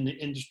been in the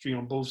industry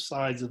on both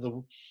sides of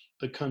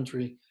the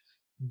country.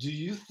 Do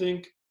you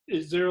think,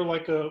 is there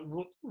like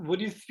what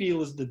do you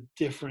feel is the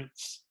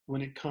difference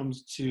when it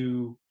comes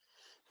to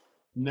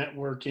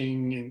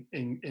networking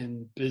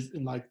and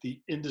like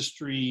the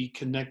industry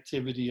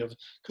connectivity of,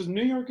 because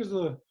New York is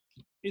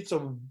it's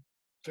a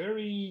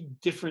very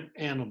different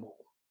animal.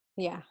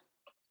 yeah.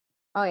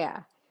 Oh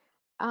yeah.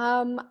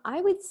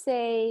 I would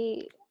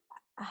say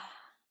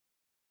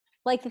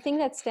like the thing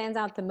that stands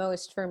out the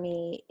most for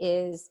me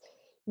is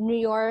New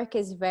York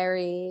is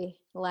very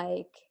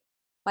like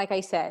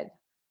I said,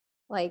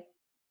 like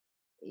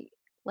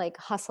like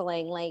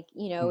hustling, like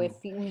if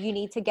Mm. you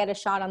need to get a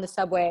shot on the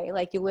subway,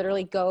 like you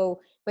literally go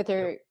with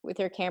Yep.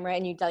 your camera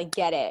and you like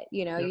get it.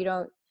 Yep. You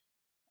don't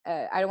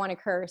I don't want to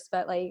curse,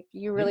 but like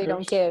you You really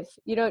don't curse. give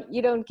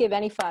you don't give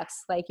any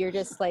fucks. Like you're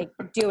just like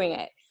doing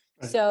it.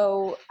 Right.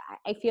 So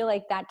I feel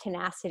like that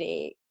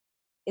tenacity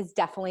is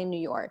definitely New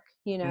York.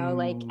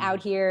 Like out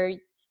Mm. here,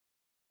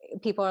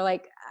 people are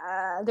like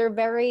they're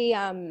very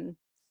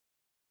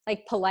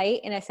like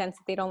polite in a sense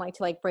that they don't like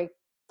to like break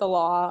the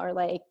law, or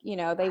like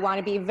they want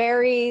to be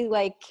very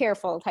like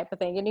careful type of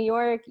thing. In New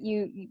York,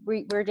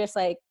 we're just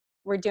like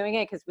we're doing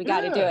it because we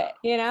got to do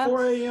Yeah. it.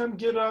 4 a.m.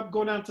 Get up,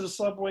 go down to the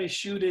subway,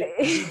 shoot it,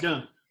 be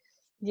done.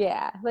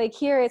 Yeah, like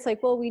here it's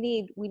like, well, we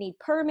need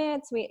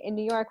permits. We in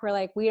New York we're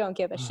like we don't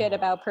give a shit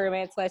about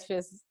permits. Let's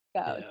just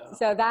go. Yeah.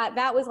 So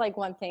that was like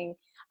one thing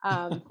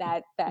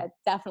that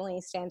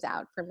definitely stands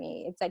out for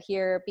me. It's that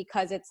here,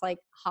 because it's like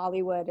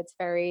Hollywood.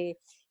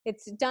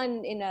 It's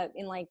done in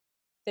like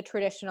the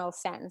traditional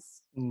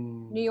sense.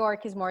 New Mm.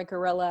 York is more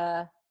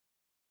guerrilla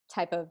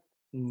type of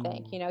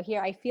thing. Mm.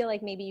 Here I feel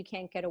like maybe you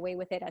can't get away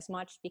with it as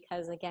much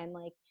because again,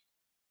 like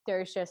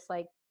there's just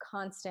like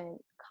constant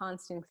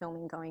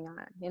filming going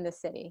on in the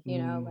city. Like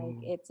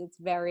Mm. it's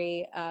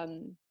very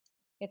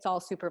it's all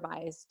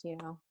supervised.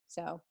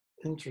 So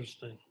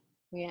Interesting.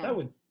 yeah. That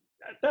would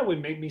that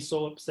would make me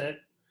so upset.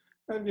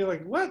 I'd be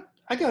like, "What?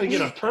 I gotta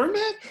get a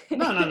permit?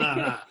 No, no, no,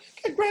 no.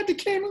 Can I grab the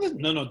camera?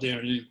 No, no,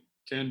 Darren, you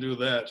can't do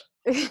that.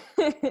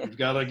 You've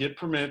got to get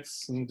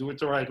permits and do it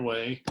the right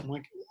way." I'm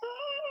like,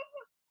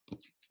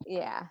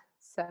 Yeah, "Oh,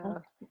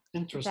 so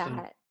interesting."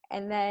 that,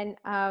 and then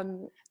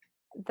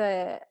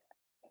the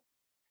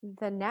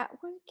the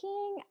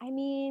networking, I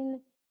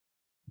mean,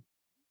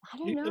 I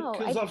don't know, I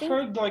Because I've think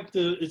heard like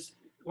it's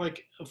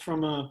like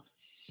from a,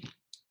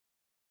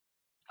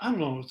 I don't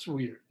know, it's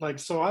weird. Like,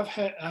 so I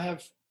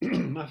have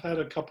I've had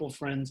a couple of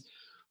friends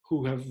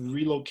who have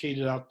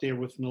relocated out there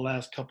within the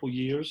last couple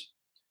years.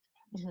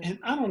 mhm, And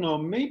I don't know,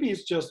 maybe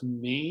it's just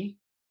me,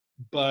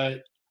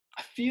 but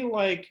I feel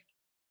like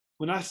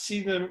when I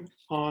see them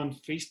on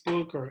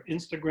Facebook or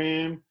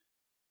Instagram,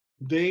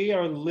 they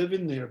are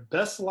living their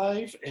best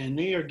life and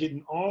they are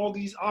getting all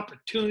these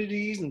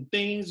opportunities and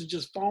things are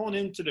just falling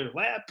into their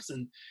laps,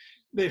 and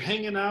they're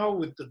hanging out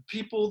with the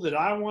people that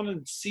I want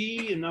to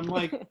see. And I'm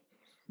like,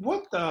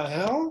 what the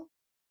hell?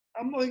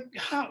 I'm like,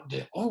 how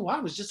did, oh, I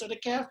was just at a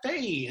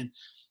cafe and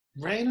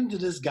ran into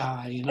this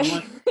guy. And I'm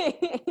like,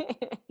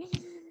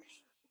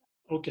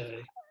 okay.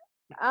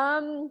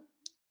 um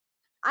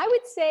I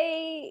would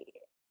say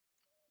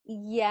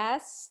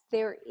yes,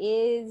 there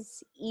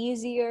is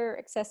easier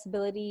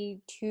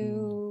accessibility Mm,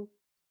 to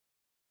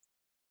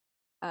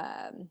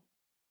um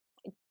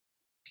like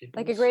a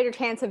people's. greater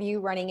chance of you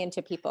running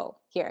into people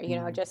here,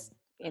 Mm, just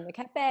in the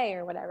cafe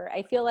or whatever.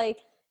 I feel like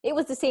it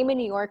was the same in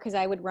New York because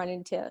I would run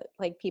into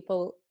like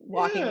people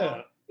walking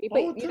along. Yeah, But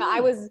all the I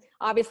time. was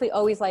obviously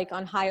always like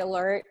on high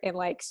alert and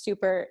like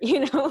super,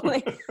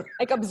 like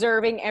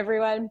observing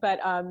everyone. But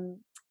uh,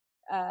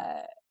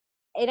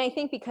 and I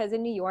think because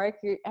in New York,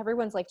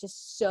 everyone's like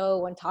just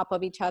so on top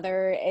of each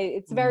other.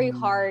 It's very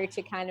hard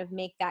to kind of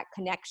make that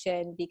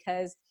connection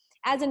because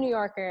as a New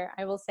Yorker,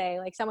 I will say,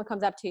 like, someone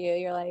comes up to you,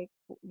 you're like,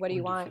 what do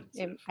you want?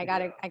 And I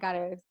gotta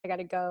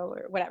go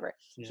or whatever.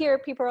 Yeah. Here,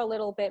 people are a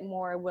little bit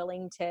more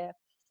willing to,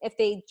 if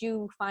they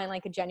do find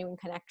like a genuine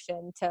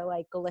connection, to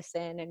like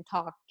listen and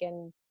talk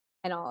and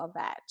all of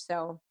that.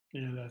 So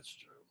Yeah, that's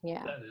true.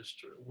 yeah. That is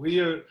true.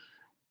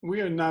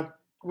 We're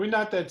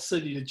not that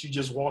city that you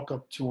just walk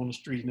up to on the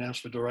street and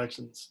ask for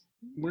directions.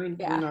 We're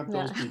not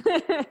No. those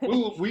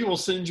people. We will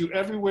send you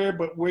everywhere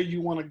but where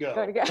you want to go.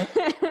 Go to go.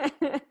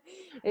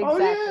 Exactly. Oh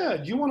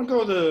yeah, you want to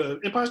go to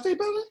Empire State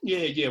Building?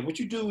 Yeah. What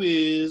you do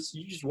is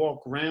you just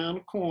walk around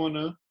the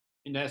corner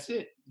and that's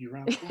it. You're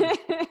around the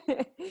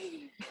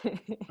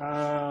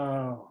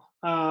corner.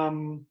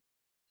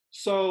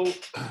 So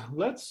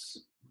let's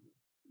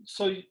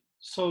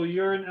so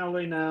you're in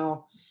LA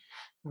now.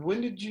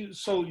 When did you?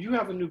 So you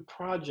have a new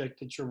project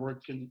that you're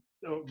working.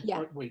 Oh,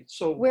 Yeah. wait.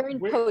 So we're in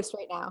post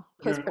right now.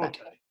 Post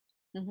production.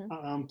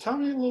 Okay. Tell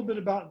me a little bit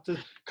about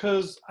this,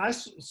 because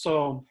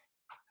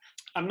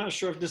I'm not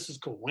sure if this is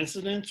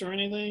coincidence or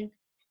anything,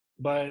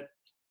 but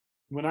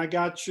when I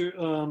got your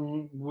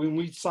when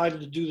we decided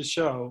to do the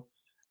show,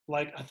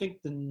 like I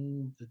think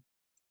the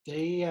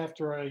day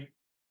after I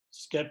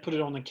put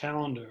it on the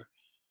calendar,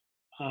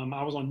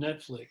 I was on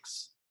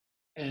Netflix,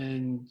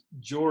 and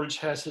George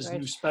has his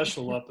new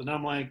special up, and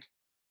I'm like,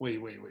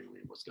 wait,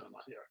 what's going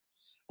on here?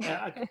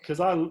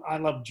 Because I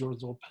love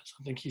George Lopez.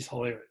 I think he's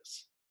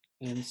hilarious,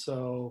 and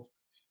so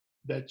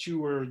that you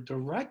were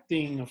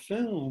directing a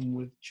film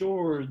with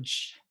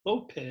George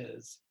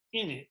Lopez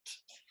in it.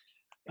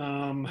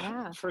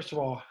 Yeah. First of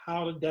all,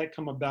 how did that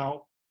come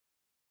about?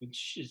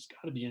 Which has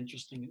got to be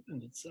interesting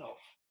in itself.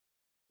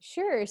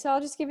 Sure. So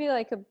I'll just give you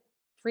like a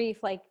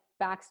brief like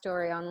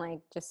backstory on like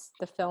just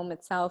the film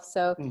itself.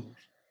 So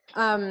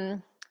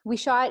we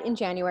shot in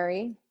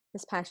January,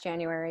 this past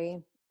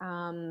January,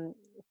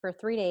 for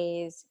 3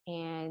 days,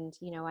 and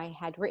I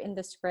had written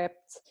the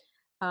script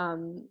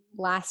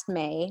last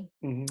May.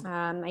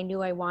 I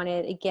knew I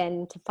wanted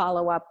again to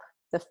follow up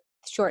the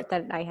short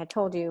that I had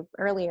told you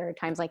earlier,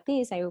 Times Like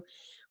These. I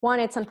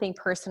wanted something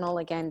personal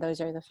again.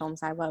 Those are the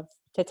films I love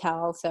to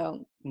tell.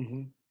 So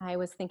I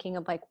was thinking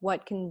of like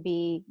what can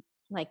be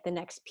like the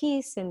next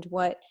piece and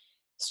what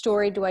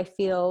story do I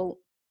feel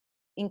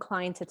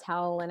inclined to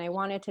tell. And I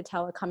wanted to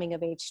tell a coming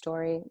of age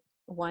story,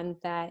 one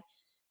that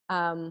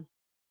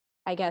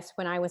I guess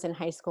when I was in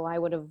high school I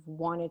would have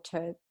wanted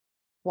to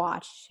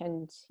watch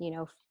and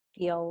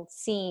feel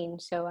seen.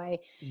 So I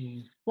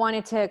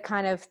wanted to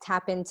kind of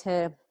tap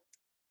into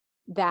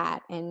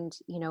that. And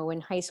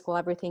in high school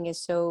everything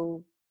is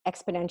so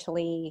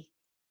exponentially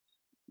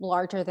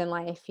larger than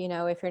life.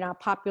 If you're not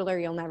popular,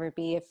 you'll never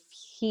be. If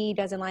he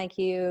doesn't like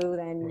you,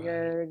 then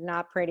you're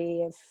not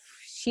pretty. If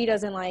she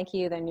doesn't like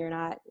you, then you're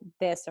not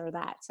this or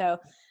that. So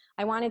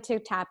I wanted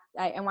to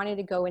I wanted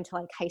to go into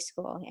like high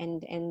school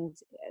and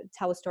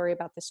tell a story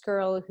about this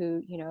girl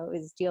who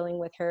is dealing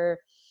with her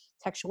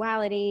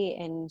sexuality,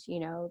 and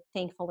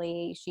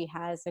thankfully she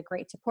has a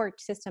great support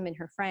system in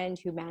her friend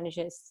who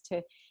manages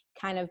to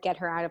kind of get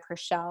her out of her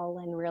shell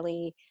and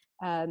really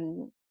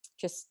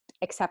just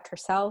accept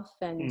herself,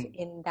 and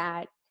in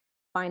that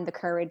find the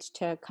courage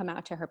to come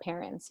out to her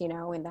parents in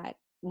that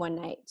one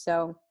night.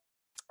 So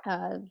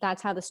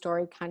that's how the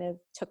story kind of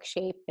took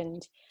shape.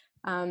 And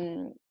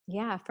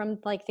from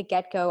like the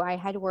get-go, I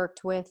had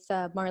worked with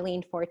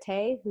Marlene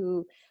Forte,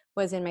 who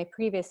was in my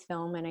previous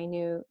film, and I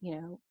knew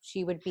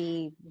she would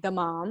be the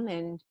mom.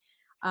 And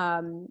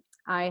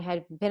I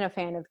had been a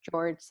fan of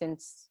George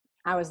since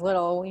I was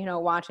little,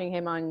 watching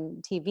him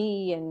on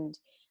TV, and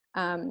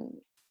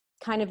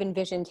kind of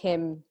envisioned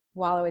him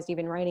while I was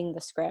even writing the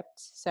script.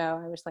 So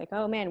I was like,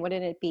 oh man,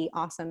 wouldn't it be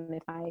awesome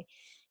if I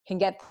can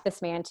get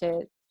this man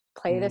to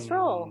play this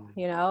role,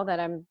 that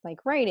I'm like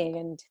writing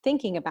and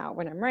thinking about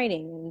when I'm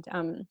writing.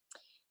 And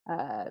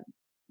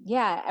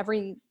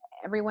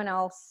everyone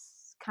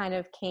else kind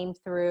of came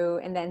through.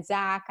 And then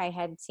Zach, I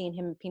had seen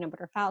him in Peanut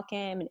Butter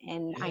Falcon,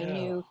 and I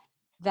knew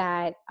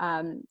that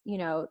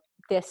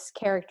this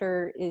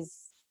character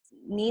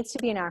needs to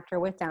be an actor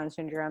with Down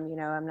syndrome.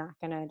 I'm not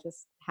gonna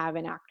just have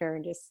an actor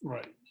and just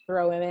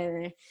throw him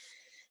in.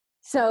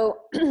 So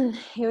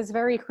it was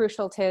very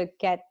crucial to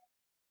get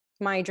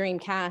my dream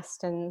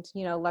cast, and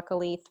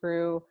luckily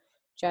through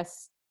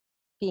just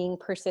being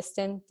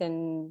persistent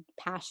and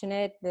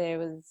passionate, there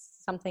was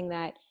something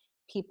that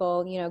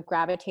people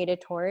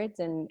gravitated towards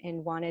and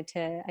wanted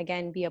to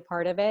again be a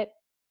part of it.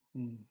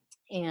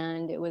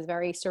 And it was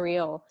very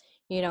surreal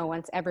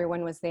once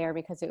everyone was there,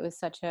 because it was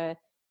such a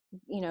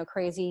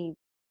crazy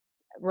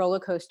roller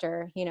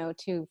coaster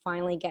to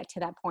finally get to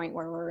that point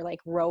where we're like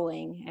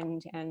rolling.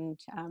 And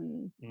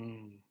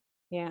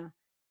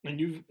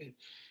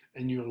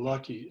and you're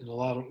lucky in a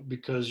lot of,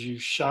 because you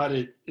shot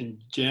it in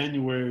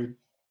January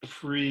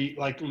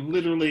like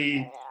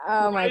literally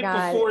Oh my right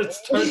God. before it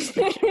starts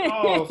to kick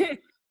off.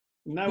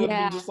 And that would have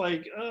Yeah. been just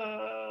like,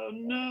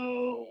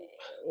 no.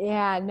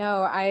 Yeah,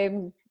 no,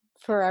 I'm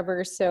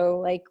forever so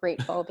like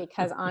grateful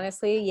because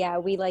honestly, yeah,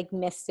 we like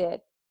missed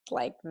it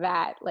like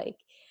that. Like,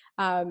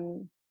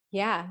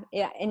 yeah,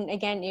 yeah. And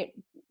again,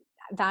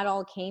 that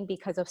all came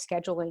because of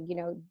scheduling. You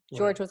know,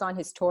 George Right. was on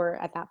his tour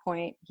at that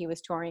point. He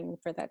was touring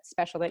for that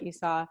special that you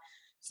saw.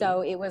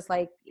 So it was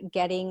like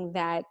getting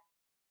that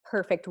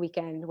perfect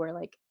weekend where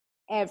like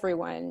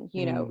everyone,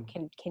 you know,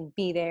 can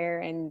be there.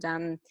 And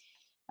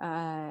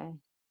uh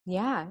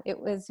yeah, it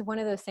was one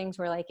of those things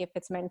where like if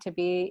it's meant to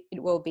be,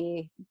 it will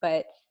be.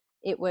 But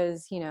it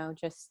was, you know,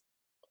 just,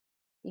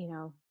 you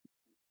know,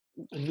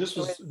 And it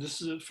was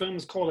this is a film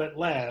is called At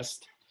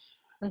Last.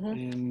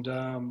 mhm. And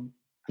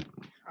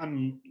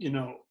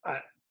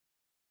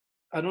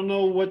I don't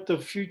know what the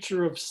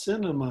future of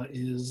cinema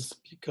is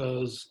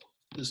because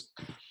this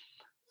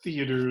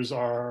theaters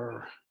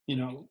are,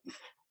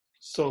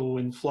 so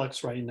in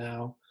flux right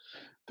now.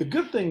 The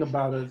good thing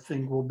about it, I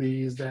think, will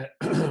be is that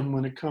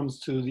when it comes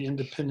to the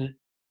independent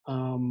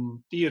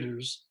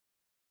theaters,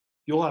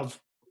 you'll have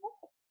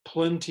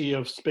plenty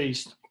of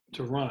space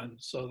to run.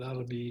 So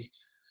that'll be,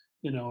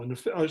 and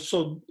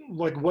so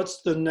like,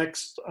 what's the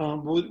next?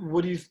 What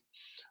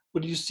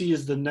do you see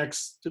as the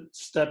next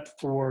step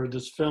for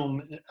this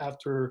film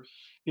after?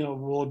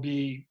 Will it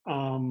be?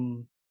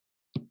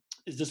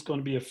 Is this going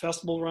to be a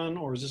festival run,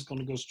 or is this going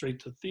to go straight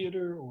to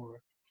theater?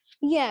 Or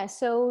Yeah,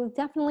 so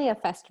definitely a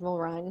festival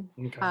run.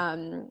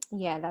 okay,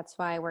 Yeah, that's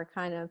why we're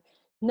kind of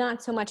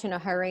not so much in a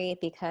hurry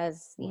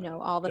because, you know,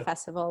 right, all the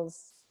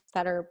festivals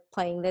that are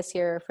playing this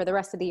year for the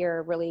rest of the year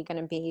are really going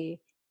to be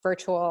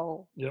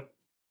virtual yep,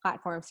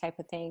 platforms type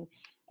of thing.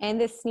 And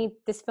this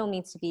film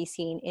needs to be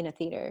seen in a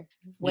theater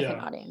with an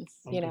yeah. audience,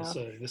 I was you gonna know.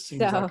 say this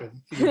seems like So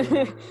a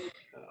theater.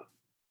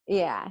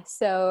 yeah,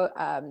 so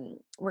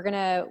we're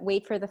gonna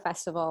wait for the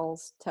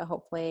festivals to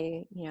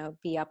hopefully, you know,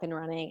 be up and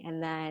running,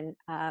 and then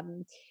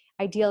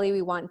ideally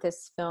we want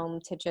this film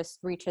to just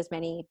reach as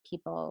many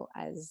people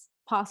as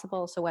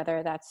possible. So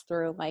whether that's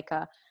through like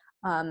a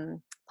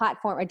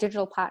platform, a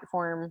digital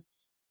platform,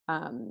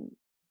 um,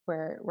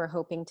 where we're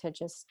hoping to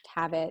just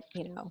have it,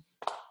 you know,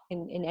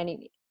 in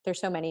any. There's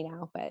so many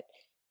now, but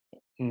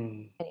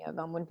Hmm. any of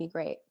them would be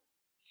great.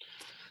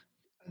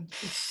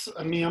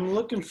 I'm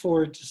looking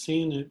forward to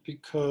seeing it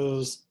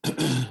because,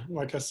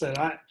 like I said,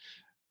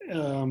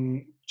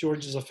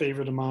 George is a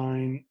favorite of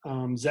mine.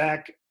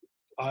 Zach,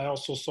 I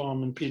also saw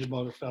him in Peanut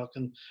Butter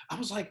Falcon. I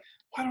was like,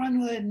 why do I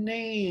know that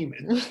name?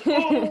 And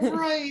oh,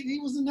 right, he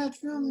was in that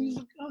film. He was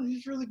like, oh,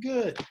 he's really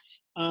good.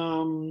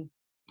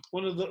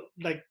 One of the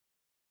like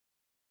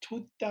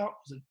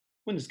 2000,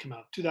 when did this come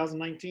out?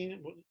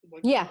 2019.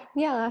 Yeah,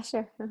 yeah, last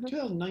year.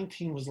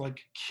 2019 was like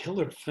a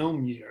killer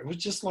film year. It was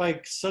just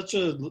like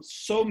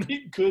so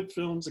many good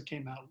films that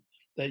came out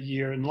that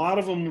year, and a lot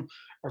of them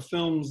are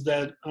films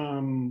that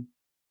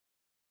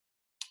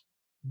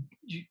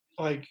you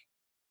like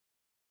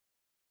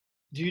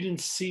you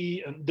didn't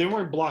see. They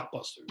weren't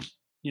blockbusters,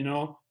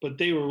 but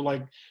they were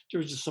like there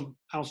was just some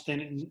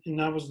outstanding.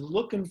 And I was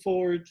looking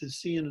forward to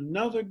seeing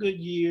another good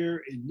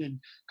year, and then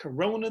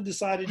Corona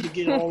decided to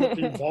get all up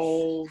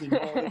involved and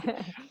all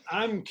that.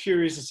 I'm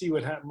curious to see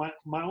what happened.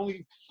 My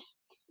only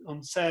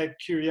sad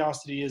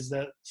curiosity is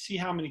that see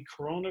how many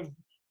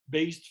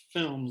Corona-based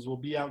films will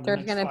be out in the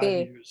There's next gonna 5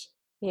 be. years.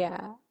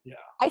 Yeah. Yeah,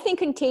 I think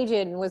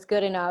Contagion was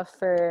good enough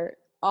for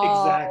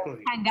all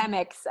exactly.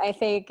 pandemics. I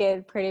think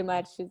it pretty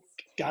much is,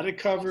 Got it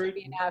that should covered.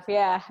 be enough.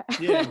 Yeah.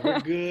 Yeah, we're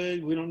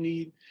good. We don't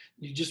need.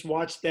 You just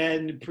watch that,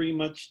 and it pretty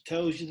much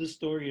tells you the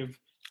story of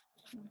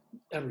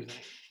everything.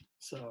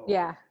 So,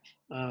 Yeah.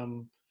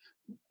 um,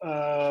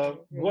 I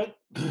agree. what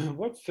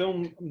what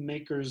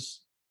filmmakers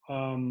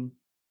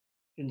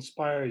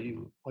inspire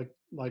you?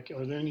 Like,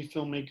 are there any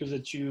filmmakers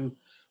that you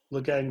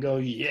look at and go,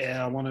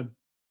 yeah, I want to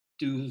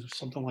do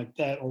something like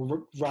that,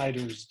 or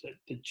writers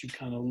that you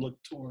kind of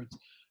look towards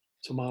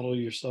to model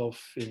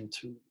yourself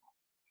into?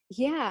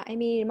 Yeah. I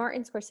mean,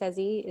 Martin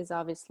Scorsese is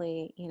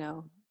obviously, you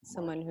know,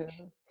 someone Martin,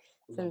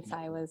 who, love since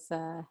I Martin.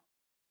 was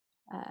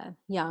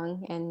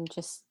young, and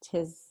just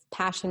his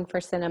passion for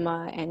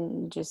cinema,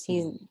 and just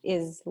he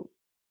is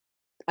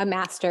a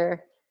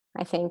master,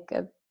 I think,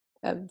 of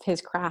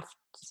his craft.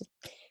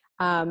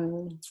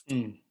 Mm.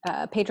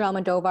 Pedro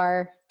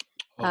Almodovar.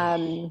 Oh,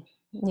 yeah.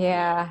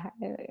 Yeah,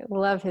 I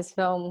love his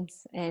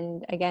films,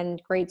 and again,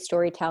 great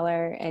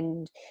storyteller,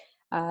 and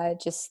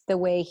just the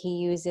way he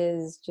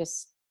uses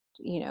just,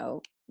 you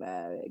know,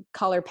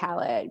 color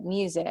palette,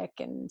 music,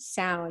 and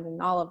sound,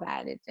 and all of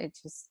that. It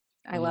just,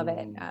 I love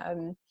it.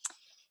 Mm.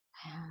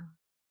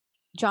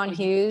 John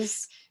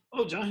Hughes.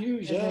 Oh, John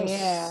Hughes, Yeah,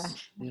 yes,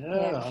 yeah,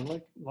 yeah. I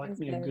like he's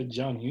me a good. good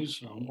John Hughes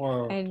film,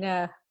 or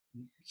And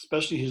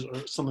especially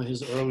some of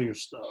his earlier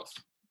stuff.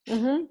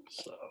 mhm.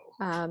 So,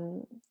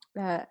 um,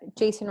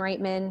 Jason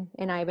Reitman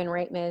and Ivan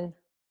Reitman.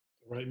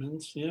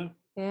 Reitman's, yeah,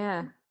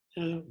 Yeah.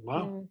 yeah.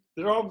 Wow, Yeah.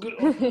 they're all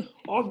good,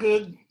 all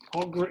good,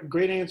 all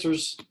great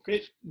answers,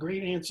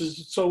 great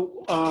answers.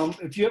 So,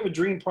 if you have a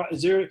dream,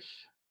 is there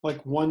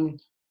like one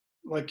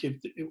like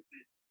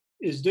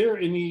is there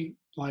any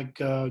like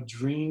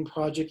dream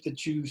project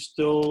that you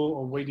still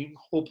are waiting?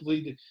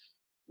 Hopefully,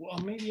 well,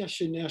 maybe I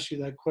shouldn't ask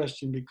you that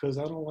question because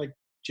I don't like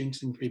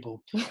jinxing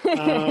people.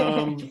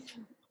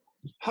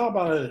 How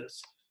about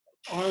this?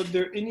 Are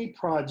there any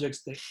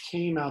projects that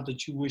came out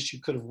that you wish you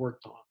could have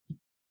worked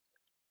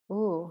on,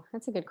 Ooh,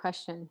 that's a good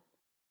question.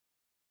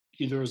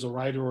 either as a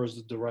writer or as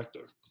a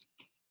director?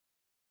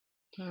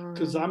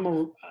 Because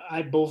Um,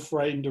 I both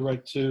write and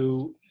direct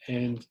too,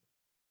 and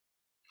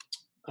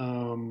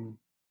um,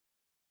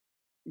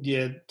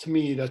 yeah, to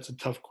me that's a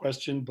tough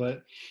question.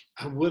 But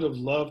I would have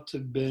loved to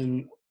have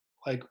been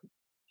like,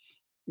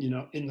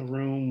 in the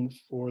room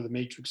for The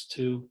Matrix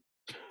 2,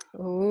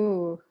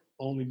 ooh,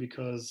 only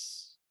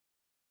because,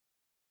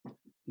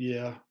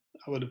 yeah,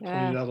 I would have yeah.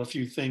 pointed out a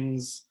few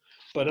things.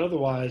 But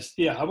otherwise,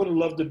 yeah, I would have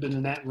loved to have been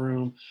in that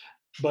room.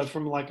 But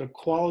from like a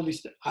quality,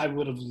 I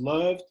would have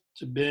loved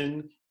to have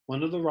been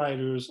one of the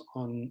writers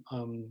on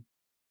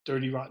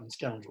Dirty Rotten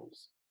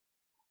Scoundrels.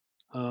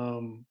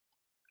 Um,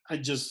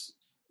 the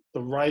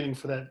writing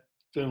for that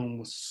film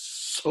was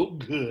so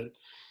good.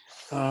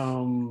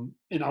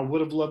 And I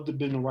would have loved to have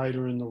been a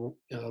writer in the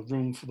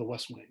room for The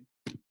West Wing.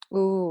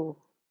 Ooh,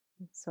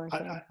 sort I,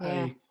 of. I,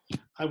 Yeah.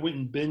 I went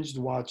and binged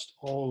watched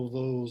all of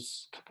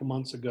those a couple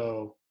months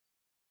ago,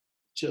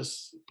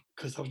 just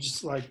because I was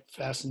just like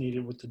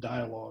fascinated with the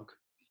dialogue.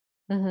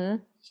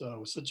 Mm-hmm. So it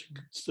was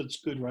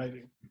such good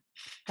writing.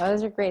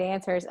 Those are great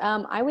answers.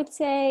 I would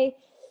say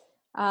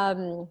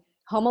Home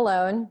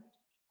Alone.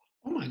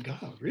 Oh my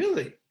God,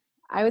 really?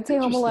 I would say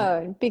Home Interesting.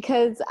 Alone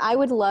because I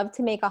would love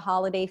to make a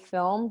holiday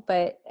film,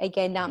 but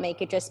again, not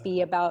make it just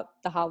be Uh, about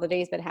the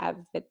holidays, but have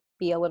it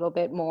be a little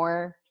bit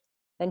more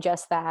than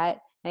just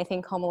that. And I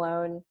think Home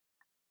Alone,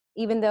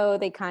 even though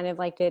they kind of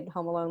like did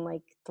Home Alone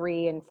like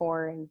 3 and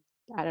 4, and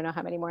I don't know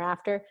how many more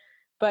after,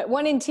 but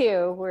 1 and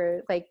 2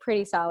 were like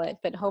pretty solid.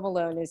 But Home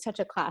Alone is such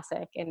a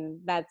classic, and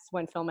that's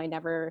one film I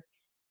never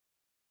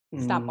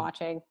stop mm,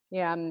 watching.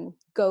 Yeah,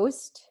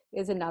 Ghost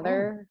is oh,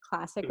 another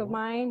classic good of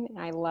one. mine.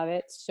 I love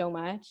it so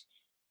much.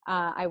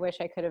 I wish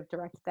I could have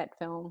directed that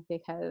film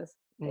because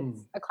it's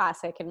Mm, a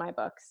classic in my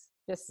books.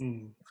 Just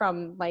mm,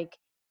 from like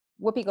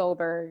Whoopi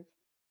Goldberg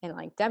and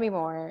like Demi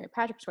Moore,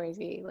 Patrick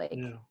Swayze. Like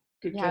yeah,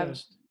 good you have,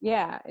 cast.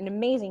 yeah, an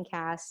amazing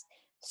cast.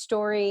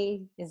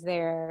 Story is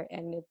there,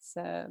 and it's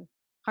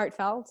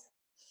heartfelt.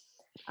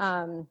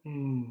 Um,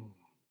 Mm.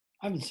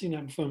 I haven't seen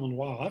that film in a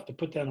while. I have to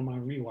put that on my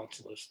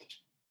rewatch list.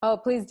 oh,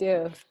 please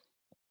do.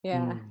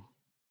 Yeah. Mm.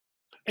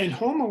 And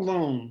Home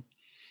Alone,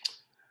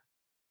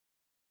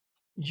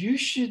 you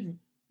should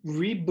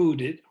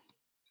reboot it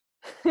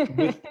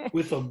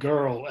with a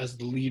girl as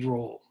the lead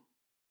role.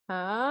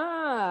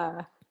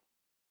 Ah,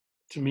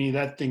 To me,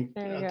 there you I think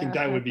go.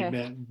 that would be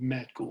Okay.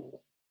 mad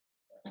cool.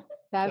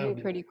 That'd That be would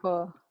be pretty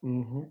cool.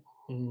 mm-hmm,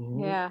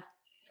 mm-hmm. Yeah.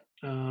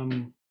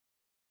 Um,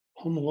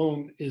 Home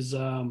Alone is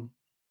a.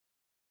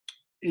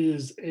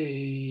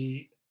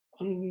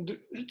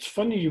 It's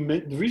funny you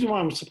meant the reason why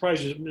I'm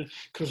surprised is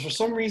because for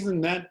some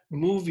reason that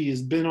movie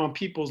has been on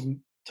people's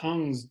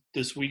tongues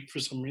this week for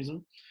some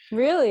reason.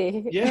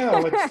 Really? Yeah,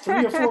 like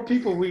 3 or 4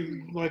 people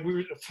we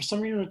were for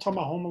some reason we were talking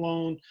about Home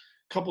Alone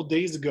a couple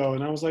days ago,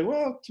 and I was like,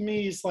 well, to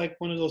me, it's like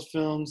one of those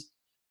films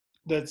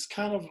that's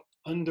kind of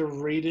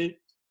underrated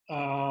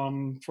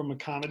from a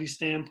comedy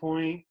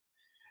standpoint,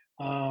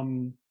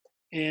 um,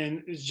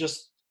 and it's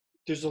just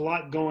there's a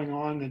lot going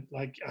on that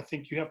like I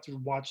think you have to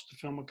watch the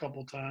film a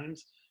couple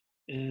times,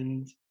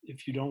 and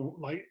if you don't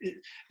like it,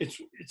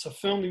 it's a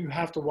film you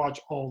have to watch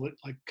all it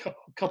like a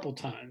couple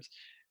times,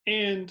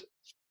 and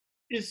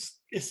it's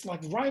like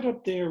right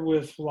up there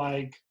with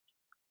like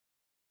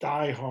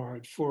Die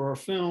Hard for a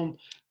film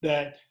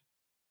that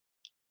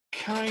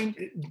kind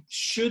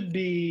should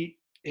be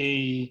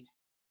a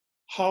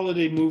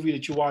holiday movie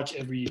that you watch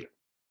every year.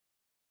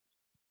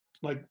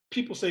 Like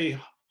people say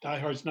Die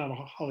Hard's not a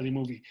holiday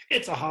movie.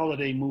 It's a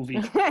holiday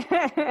movie.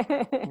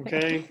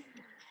 Okay?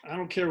 I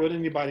don't care what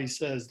anybody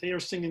says. They are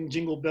singing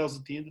jingle bells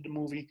at the end of the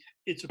movie.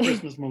 It's a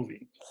Christmas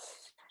movie.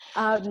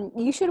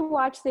 You should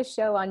watch this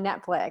show on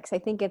Netflix. I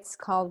think it's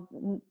called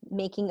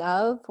Making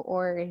of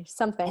or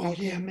something. Oh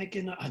yeah,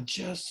 I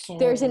just saw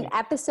There's an like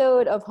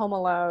episode of Home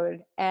Alone,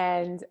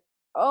 and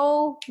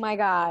oh my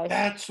gosh.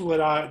 that's what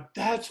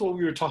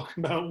we were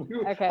talking about.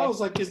 I Okay.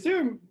 was like, is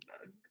there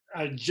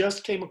I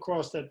just came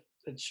across that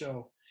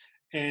show,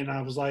 and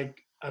I was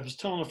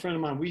telling a friend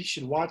of mine we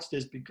should watch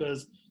this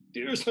because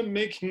there's a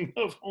making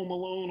of Home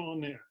Alone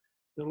on there.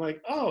 They're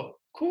like, oh,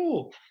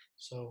 cool.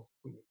 So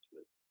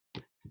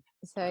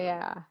So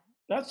yeah,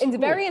 that's it's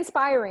very cool.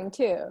 inspiring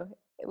too.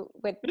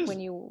 With It is when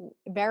you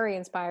very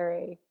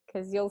inspiring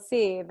because you'll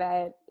see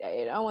that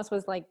it almost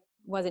was like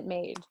wasn't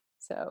made.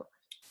 So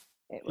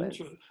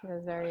interesting. it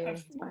was very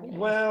inspiring.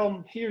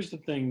 Well, here's the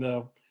thing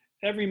though.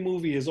 Every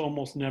movie is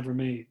almost never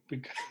made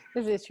because,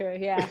 This is true.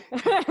 Yeah.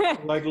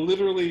 like,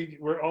 literally,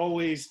 we're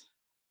always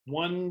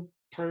one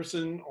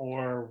person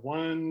or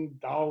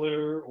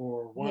 $1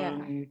 or Yeah.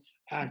 one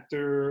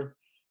actor.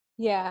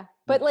 Yeah.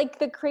 But like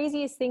the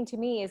craziest thing to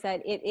me is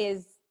that it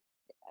is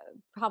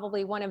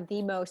probably one of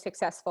the most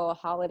successful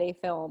holiday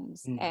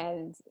films. Mm.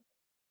 And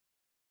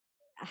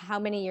how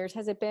many years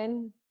has it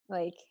been?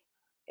 Like,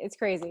 it's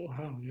crazy.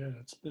 Wow, yeah,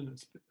 it's been,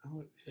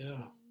 oh,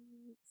 yeah,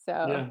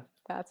 So yeah.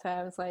 that's why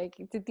I was like,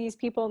 did these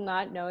people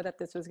not know that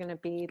this was going to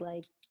be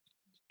like,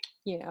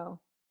 you know?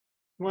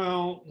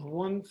 Well, the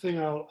one thing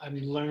I'm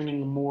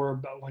learning more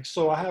about, like,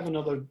 so I have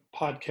another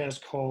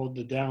podcast called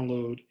The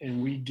Download,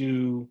 and we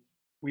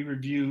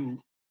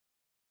review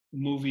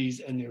movies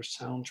and their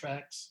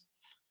soundtracks.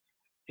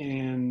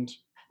 And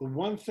the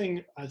one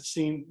thing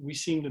we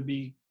seem to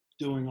be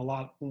doing a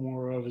lot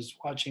more of is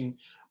watching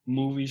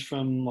movies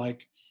from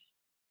like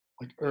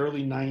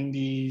early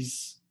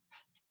 90s,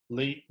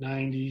 late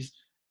 90s,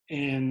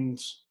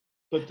 and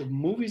but the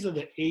movies of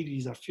the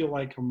 80s I feel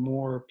like are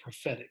more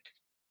prophetic.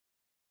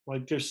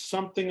 Like there's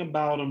something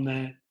about them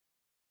that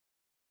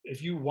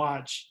if you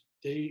watch,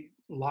 a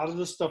lot of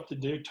the stuff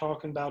that they're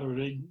talking about or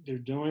they're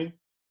doing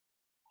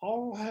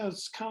all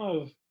has kind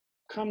of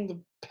come to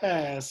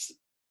pass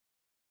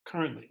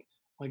currently.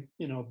 Like,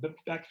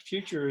 Back to the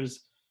Future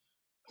is,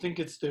 I think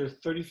it's their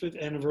 35th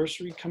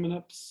anniversary coming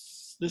up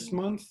this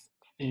month.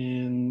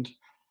 And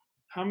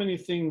how many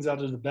things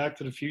out of the Back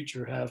to the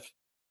Future have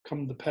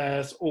come to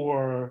pass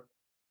or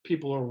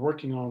people are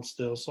working on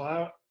still? So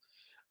I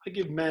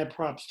give mad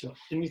props to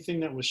anything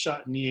that was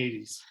shot in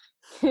the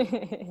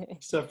 80s,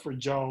 except for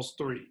Jaws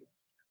 3.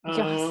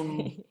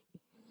 Um,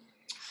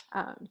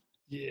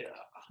 Yeah.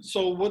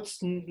 So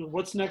what's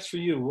next for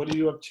you? What are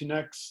you up to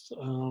next?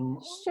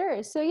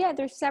 Sure. So yeah,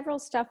 there's several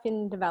stuff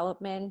in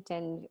development,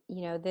 and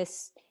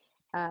this.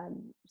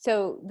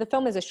 So the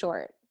film is a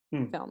short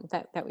film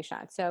that we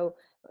shot. So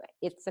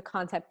it's a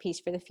concept piece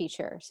for the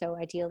feature. So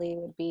ideally, it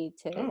would be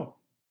to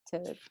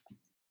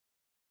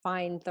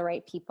find the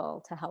right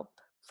people to help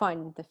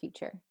fund the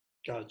feature.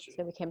 Gotcha.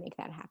 So we can make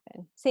that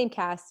happen. Same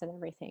cast and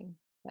everything.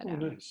 But,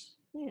 nice.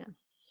 Yeah.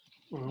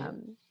 Well,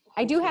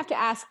 I do have to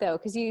ask though,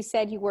 because you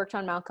said you worked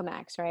on Malcolm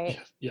X, right?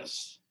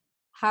 Yes.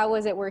 How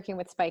was it working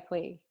with Spike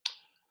Lee?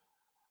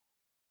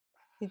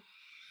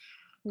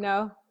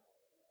 No?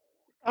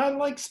 I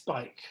like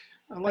Spike.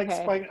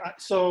 Okay. Spike.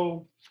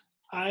 So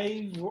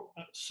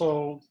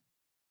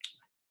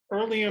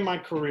early in my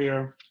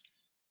career,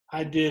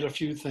 I did a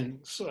few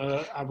things.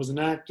 I was an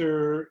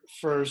actor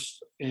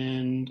first,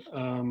 and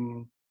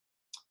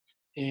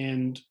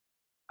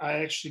I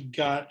actually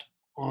got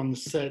on the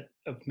set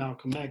of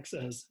Malcolm X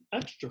as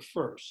an extra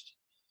first,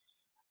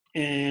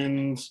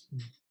 and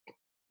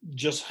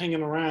just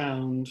hanging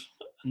around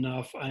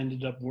enough, I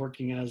ended up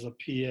working as a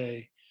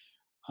PA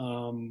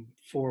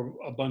for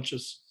a bunch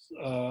of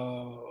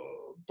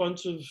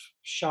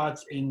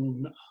shots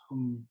in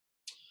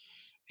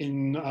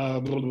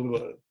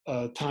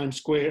Times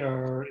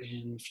Square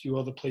and a few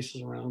other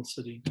places around the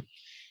city.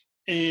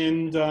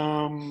 And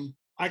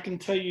I can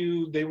tell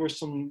you they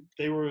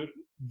were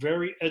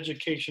very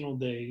educational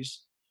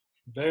days,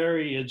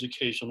 very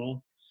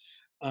educational.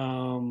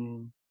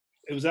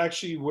 It was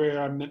actually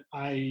where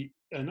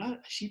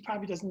she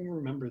probably doesn't even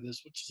remember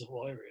this, which is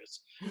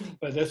hilarious.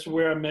 But that's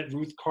where I met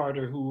Ruth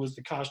Carter, who was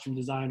the costume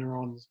designer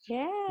on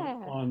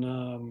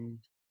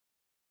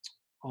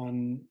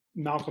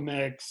Malcolm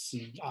X,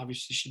 and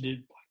obviously she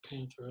did Black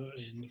Panther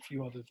and a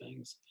few other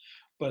things.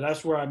 But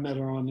that's where I met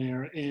her on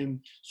there, and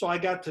so I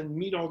got to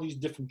meet all these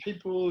different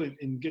people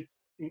and get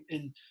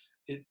and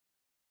it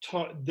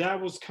taught. That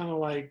was kind of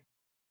like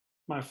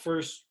my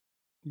first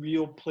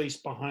real place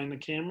behind the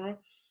camera.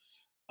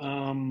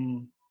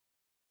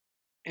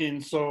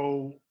 And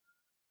so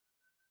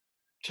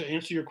to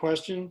answer your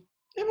question,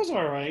 it was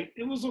all right.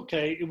 It was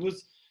okay.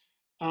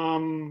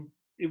 Um,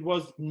 it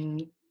was,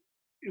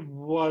 it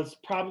was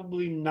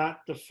probably not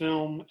the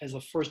film as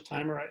a first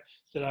timer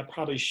that I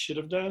probably should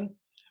have done.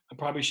 I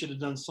probably should have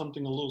done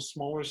something a little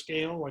smaller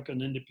scale, like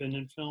an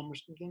independent film or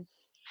something.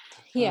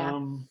 Yeah.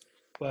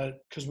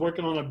 But because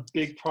working on a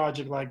big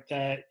project like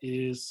that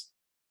is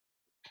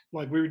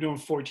like we were doing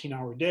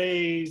 14-hour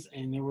days,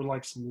 and there were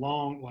like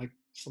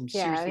some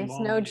seriously It's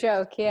long no days.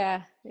 joke.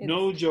 Yeah.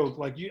 No joke.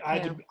 Like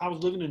I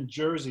was living in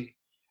Jersey,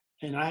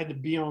 and I had to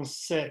be on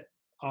set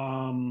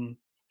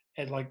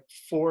at like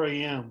 4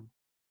 a.m.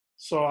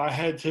 So I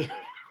had to,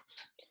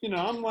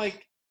 I'm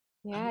like,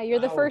 Yeah, you're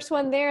the first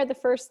one there,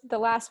 the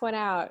last one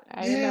out.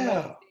 I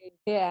remember.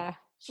 Yeah.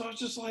 So it's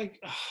just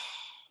like,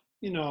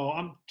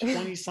 I'm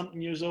 20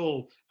 something years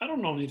old. I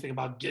don't know anything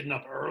about getting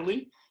up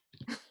early.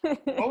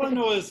 All I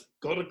know is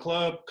go to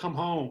club, come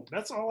home.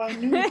 That's all I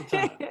knew at the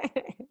time.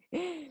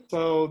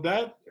 So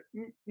that,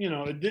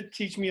 it did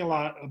teach me a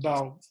lot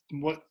about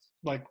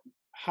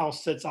how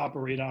sets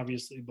operate,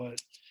 obviously. But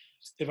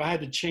if I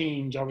had to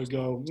change, I would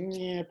go,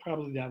 yeah,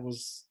 probably that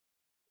was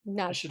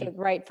not the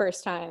right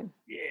first time.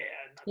 Yeah,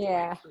 not the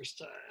right first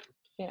time.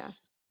 Yeah.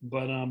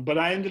 But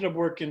I ended up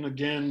working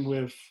again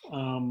with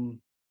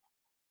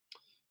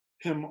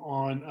him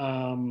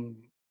on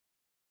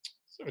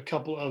a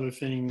couple other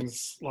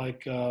things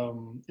like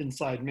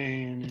Inside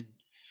Man,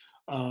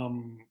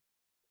 and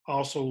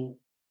also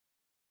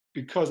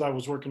because I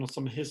was working on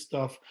some of his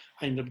stuff,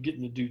 I ended up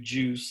getting to do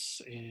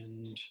Juice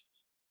and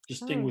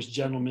Distinguished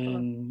Super cool.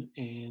 Gentleman,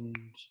 and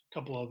a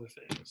couple other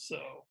things. So,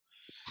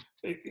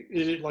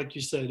 like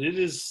you said, it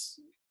is.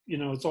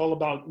 It's all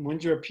about when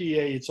you're a PA.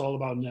 It's all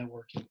about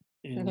networking,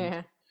 and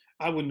Yeah.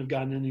 I wouldn't have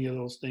gotten any of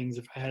those things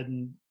if I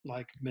hadn't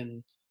like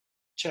been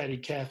chatty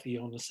Cathy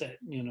on the set.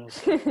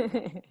 So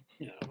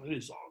it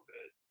is all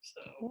good.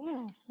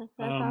 Yeah, So, that's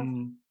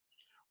awesome.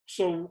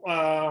 so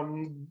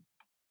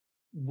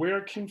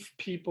where can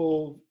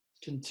people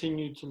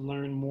continue to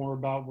learn more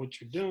about what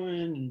you're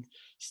doing and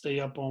stay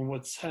up on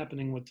what's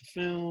happening with the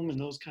film and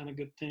those kind of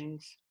good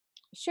things?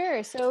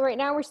 Sure. So right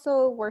now we're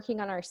still working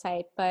on our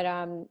site, but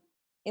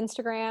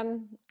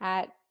Instagram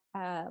at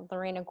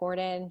Lorena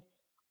Gordon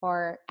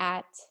or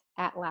at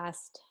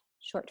last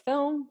short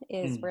film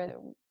is Mm. where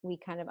we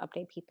kind of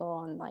update people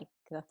on like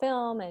the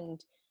film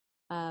and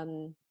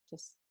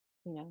just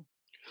Oh,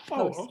 I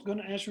post. was going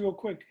to ask you real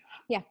quick.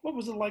 Yeah. What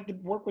was it like to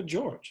work with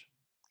George?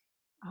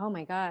 Oh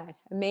my God,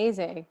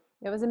 amazing!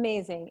 It was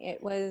amazing.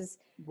 It was.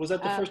 Was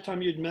that the Uh, first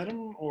time you'd met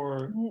him,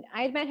 or?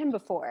 I had met him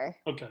before.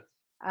 Okay.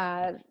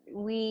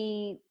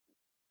 We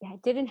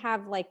didn't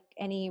have like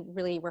any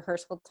really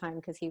rehearsal time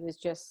because he was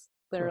just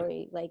Right.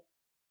 literally like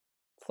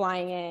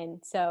flying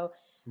in. So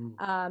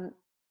Mm. um,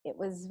 it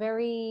was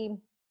very,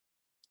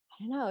 I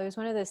don't know, it was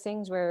one of those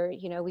things where,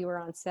 we were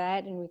on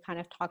set and we kind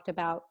of talked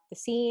about the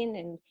scene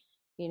and,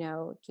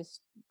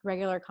 just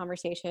regular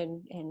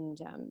conversation. And,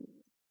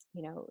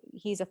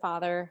 he's a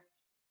father,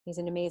 he's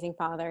an amazing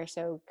father.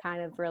 So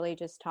kind of really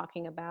just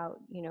talking about,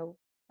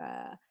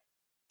 uh,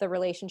 the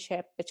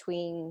relationship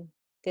between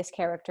this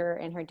character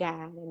and her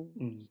dad and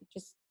Mm.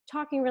 just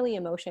talking really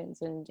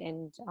emotions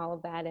and all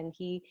of that. And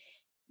he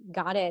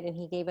got it and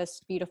he gave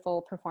us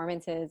beautiful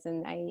performances,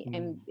 and I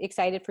am Mm.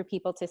 excited for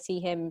people to see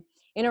him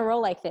in a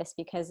role like this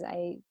because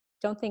I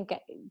don't think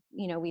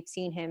we've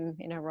seen him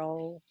in a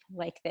role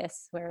like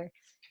this where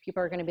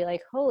people are going to be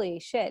like, holy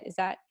shit, is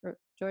that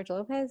George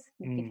Lopez?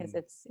 Because Mm.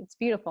 it's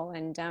beautiful.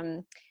 And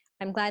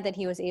I'm glad that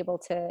he was able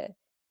to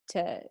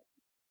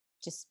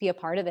just be a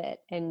part of it,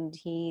 and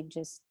he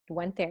just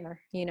went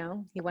there. He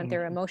went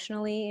there Mm.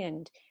 emotionally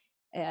and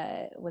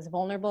was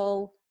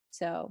vulnerable.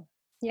 So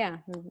yeah,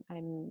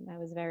 I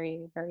was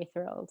very, very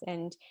thrilled.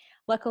 And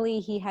luckily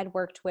he had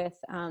worked with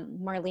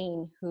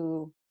Marlene,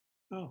 who,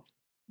 Oh,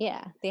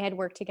 yeah, they had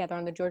worked together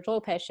on the George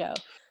Lopez show.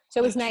 So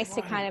it was that's nice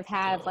to right. kind of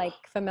have like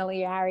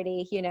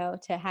familiarity,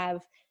 to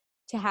have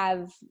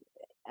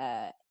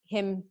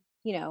him,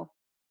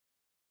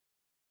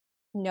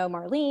 know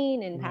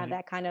Marlene and have Right.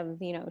 that kind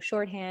of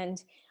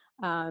shorthand.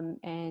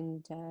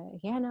 And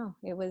yeah, no,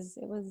 it was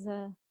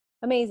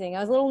amazing. I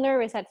was a little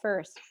nervous at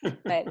first,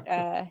 but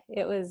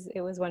it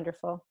was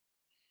wonderful.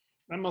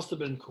 That must have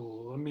been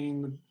cool. I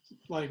mean,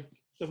 like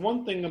the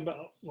one thing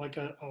about like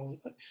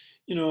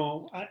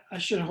I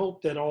should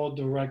hope that all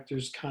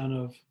directors kind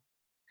of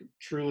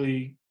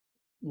truly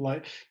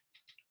like.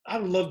 I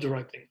love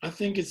directing. I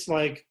think it's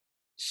like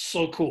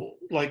so cool.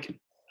 Like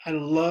I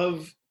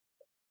love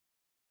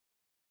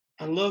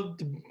I love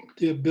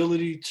the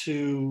ability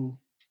to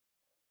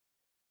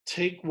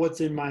take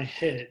what's in my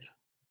head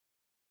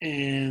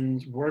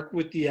and work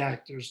with the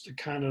actors to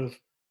kind of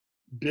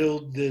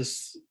build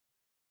this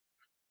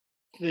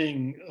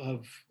thing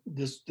of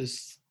this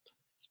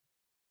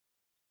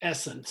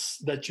essence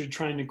that you're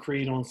trying to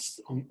create on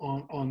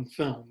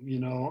film,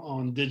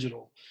 on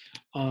digital.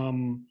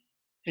 Um,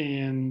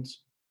 and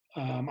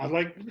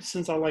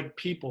since I like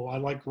people, I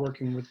like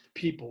working with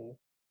people,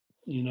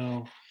 you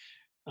know.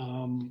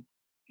 Um,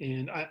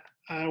 and I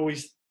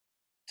always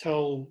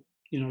tell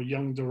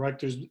young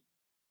directors,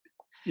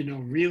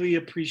 really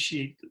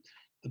appreciate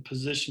the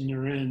position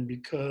you're in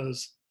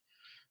because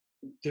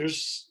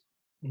there's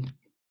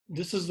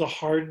this is the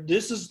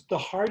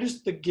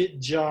hardest to get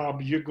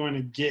job you're going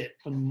to get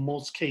in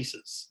most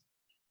cases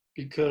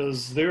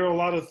because there are a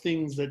lot of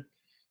things that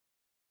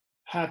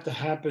have to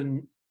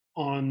happen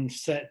on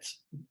set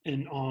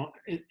and on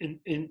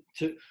in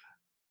to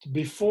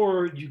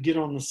before you get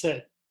on the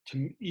set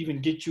to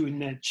even get you in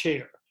that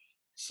chair.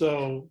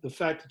 So the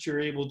fact that you're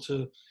able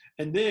to,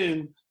 and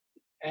then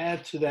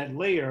add to that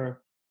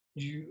layer,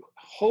 you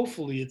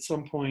hopefully at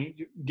some point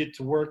you get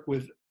to work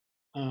with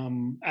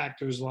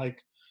actors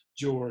like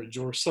George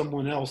or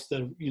someone else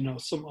that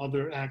some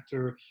other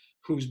actor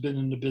who's been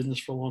in the business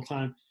for a long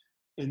time,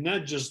 and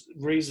that just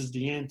raises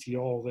the ante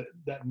all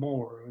that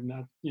more, and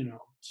that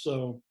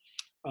so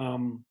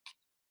um,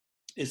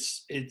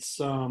 it's it's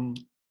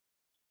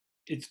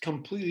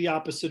completely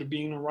opposite of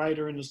being a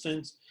writer in a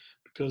sense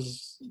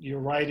because you're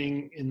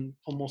writing in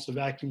almost a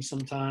vacuum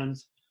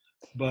sometimes,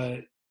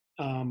 but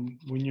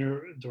when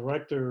you're a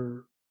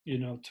director,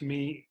 to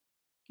me,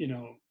 you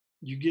know,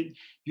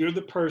 you're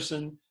the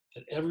person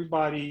that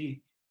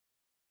everybody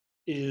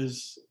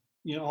is,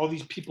 all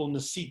these people in the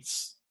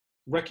seats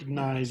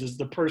recognize as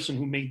the person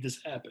who made this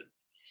happen.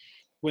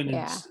 When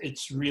Yeah,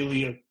 it's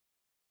really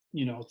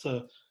it's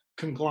a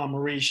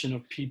conglomeration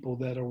of people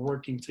that are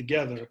working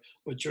together,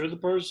 but you're the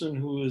person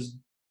who is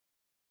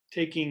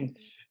taking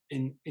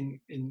in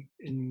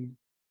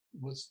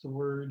what's the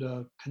word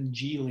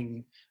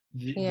congealing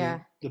the yeah.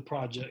 the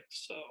project.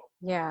 So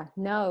Yeah,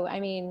 no, I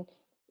mean,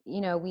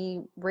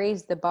 we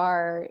raised the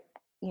bar,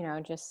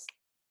 just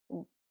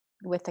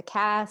with the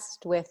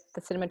cast, with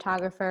the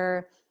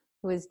cinematographer,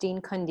 who was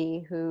Dean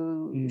Cundy,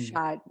 who Mm.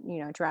 shot,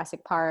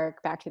 Jurassic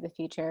Park, Back to the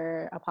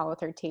Future, Apollo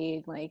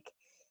 13, like,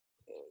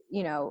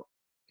 you know,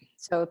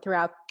 so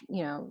throughout,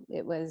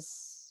 it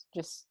was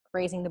just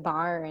raising the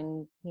bar,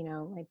 and,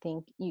 I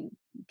think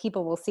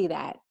people will see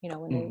that,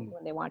 when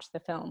they Mhm. watch the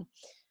film.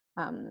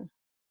 Um,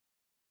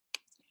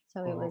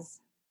 so it Well,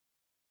 was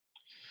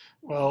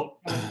well,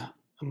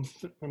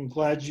 exciting. I'm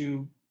glad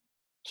you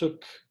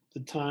took the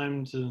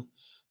time to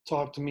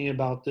talk to me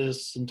about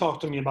this and talk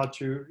to me about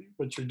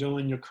what you're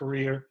doing, your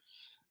career.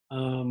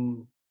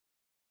 Um,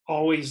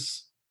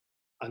 always,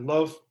 I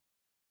love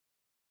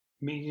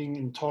meeting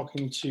and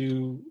talking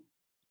to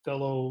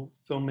fellow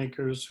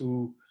filmmakers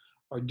who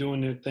are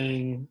doing their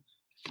thing.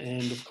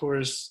 And of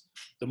course,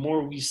 the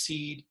more we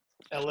see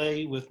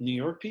LA with New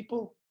York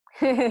people,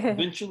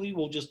 eventually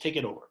we'll just take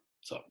it over.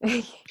 So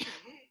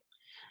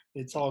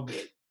it's all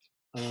good.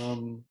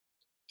 Um,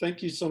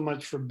 thank you so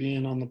much for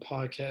being on the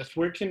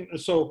podcast.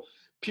 So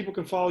people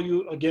can follow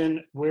you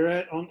again? Where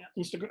at on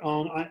Instagram?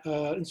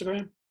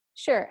 Instagram?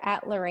 Sure,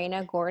 at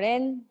Lorena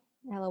Gordon,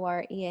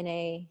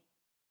 LorenaGordon.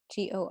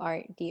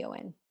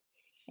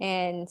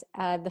 And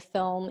the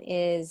film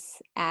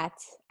is at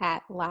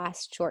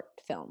Last Short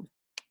Film.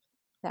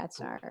 That's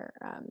Cool. our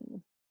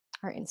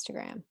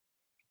Instagram.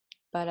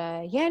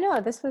 But yeah,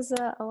 no, this was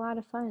a lot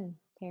of fun,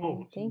 Oh,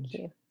 Darren. Thank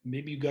you.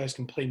 maybe you guys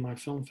can play my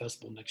film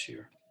festival next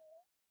year.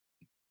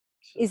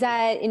 So Is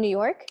that in New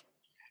York?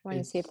 I want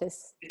to see if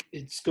it's this.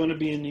 it's going to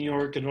be in New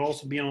York. It'll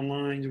also be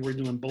online. We're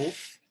doing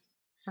both,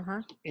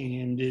 Uh-huh.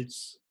 and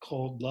it's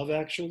called Love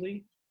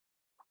Actually,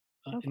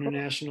 Oh, cool.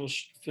 International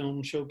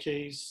Film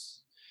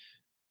Showcase.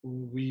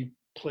 We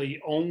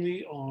play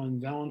only on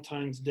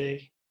Valentine's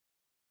Day,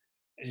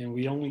 and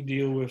we only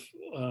deal with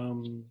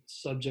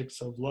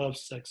subjects of love,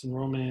 sex, and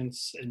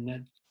romance, and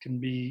that can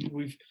be.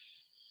 We've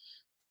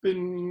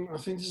been. I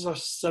think this is our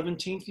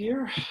 17th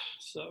year,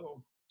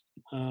 so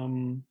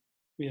um,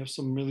 we have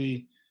some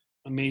really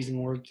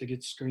amazing work to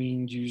get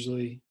screened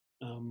usually,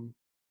 and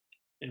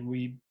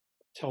we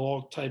tell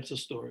all types of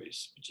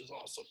stories, which is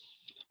awesome.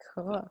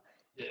 Cool.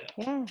 Yeah.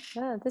 Yeah,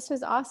 no, this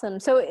was awesome.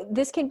 So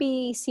this can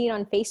be seen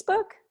on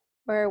Facebook,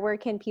 or where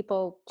can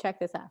people check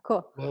this out?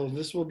 Cool. Well,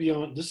 this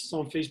is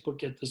on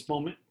Facebook at this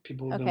moment.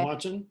 People have been Okay.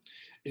 watching.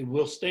 It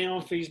will stay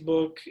on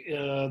Facebook.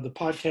 The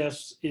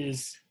podcast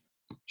is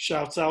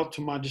shouts out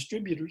to my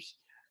distributors: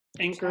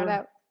 Shout Anchor,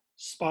 out.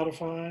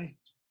 Spotify,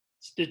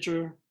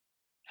 Stitcher,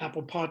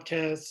 Apple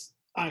Podcasts,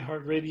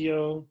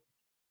 iHeartRadio,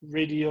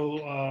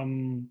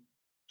 Radio.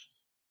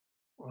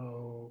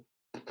 Oh,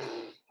 I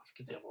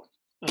forget the other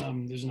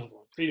one. There's another one.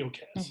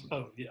 RadioCast.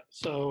 Oh yeah.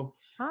 So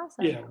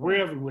Awesome. yeah, we're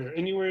Cool. everywhere.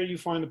 Anywhere you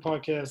find a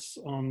podcast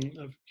on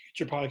a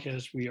future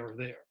podcast, we are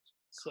there.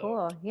 So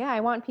Cool. Yeah, I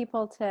want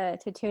people to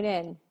tune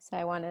in, so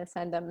I want to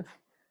send them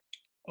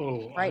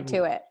oh, right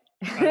to I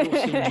will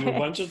send you a it.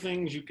 bunch of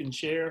things you can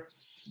share,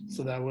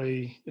 so that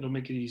way it'll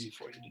make it easy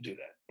for you to do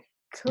that.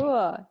 Cool.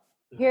 All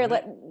Here, right.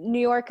 let New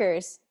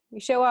Yorkers,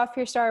 you show off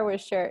your Star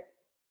Wars shirt.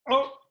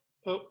 Oh,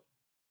 oh,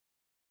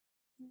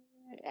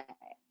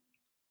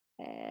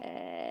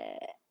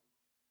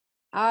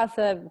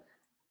 Awesome.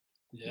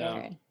 yeah.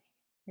 Very,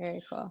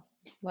 very cool.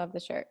 Love the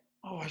shirt.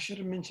 Oh, I should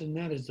have mentioned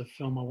that as the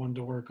film I wanted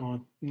to work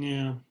on.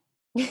 Yeah,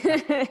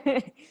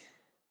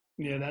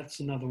 yeah, that's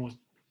another one.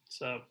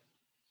 So,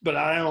 but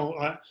I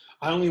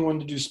only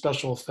wanted to do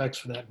special effects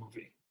for that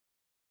movie.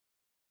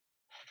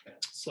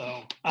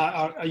 So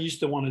I used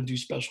to want to do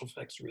special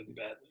effects really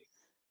badly.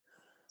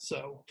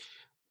 So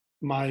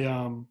my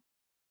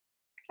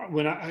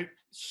when I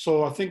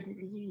think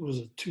it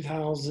was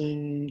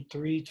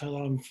 2003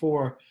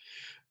 2004.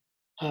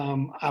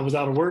 I was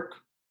out of work,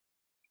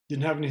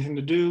 didn't have anything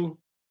to do.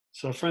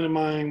 So a friend of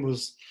mine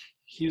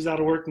he was out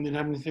of work and didn't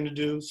have anything to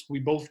do. So we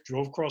both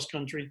drove cross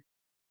country,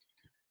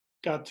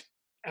 got to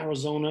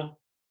Arizona,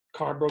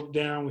 car broke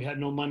down. We had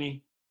no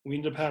money. We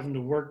ended up having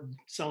to work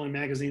selling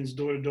magazines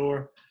door to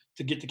door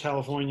to get to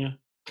California.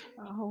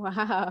 Oh,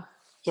 wow.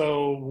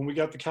 So when we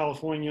got to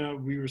California,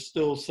 we were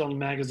still selling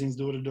magazines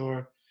door to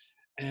door.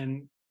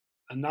 And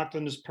I knocked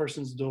on this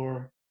person's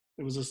door.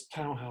 It was this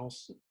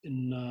townhouse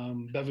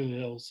in Beverly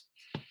Hills.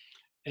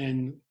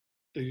 And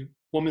the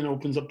woman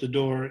opens up the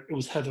door. It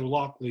was Heather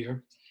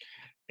Locklear.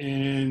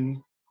 And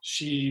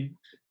she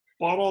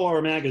bought all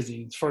our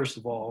magazines, first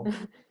of all.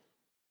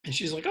 And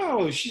she's like,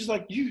 oh, she's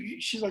like,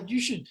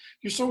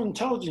 you're so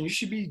intelligent. You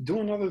should be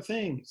doing other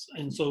things.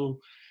 And so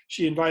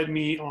she invited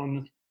me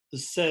on the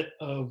set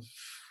of,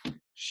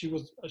 she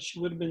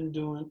would have been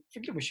doing, I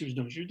forget what she was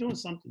doing. She was doing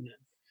something then.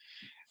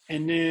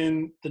 And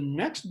then the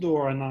next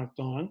door I knocked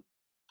on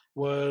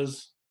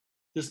was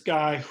this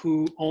guy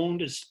who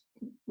owned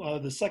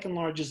the second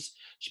largest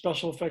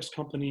special effects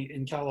company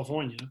in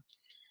California,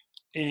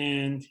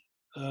 and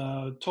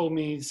told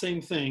me the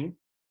same thing,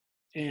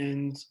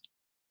 and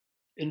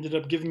ended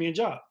up giving me a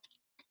job.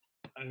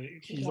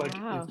 He's like,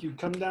 Wow. if you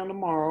come down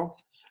tomorrow,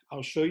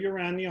 I'll show you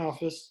around the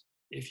office.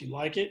 If you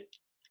like it,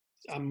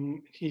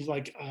 He's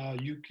like, I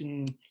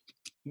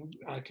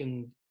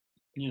can,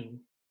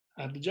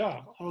 have the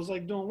job. I was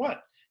like, doing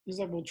what? He's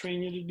like, we'll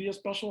train you to be a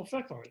special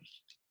effect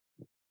artist.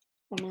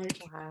 I'm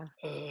like, Wow.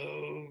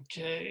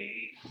 okay,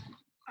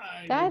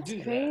 I will That's do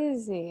that.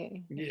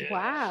 crazy. Yeah.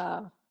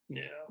 Wow.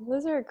 Yeah.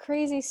 Those are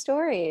crazy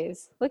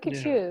stories. Look at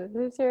Yeah. you.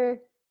 Those are.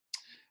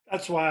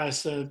 That's why I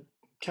said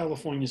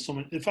California so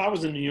much. If I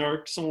was in New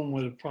York, someone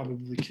would have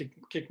probably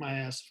kicked my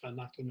ass if I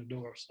knocked on the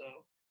door. So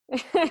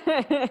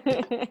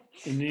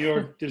in New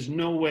York, there's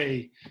no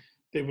way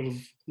they would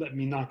have let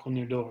me knock on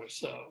their door.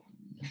 So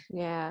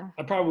Yeah.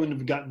 I probably wouldn't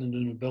have gotten into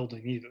the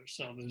building either.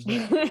 So there's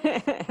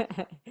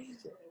that.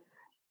 So,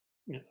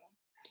 yeah.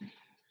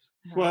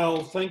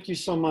 Well, thank you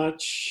so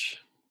much.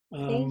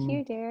 Thank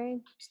you,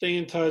 Darren. Stay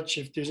in touch.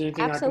 If there's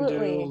anything I can do,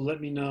 Absolutely.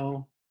 let me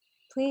know.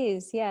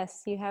 Please,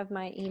 yes, you have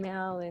my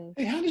email. And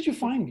Hey, how did you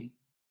find me?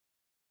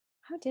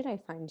 how did I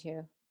find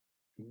you?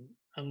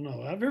 I don't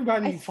know.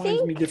 Everybody I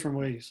finds me think- different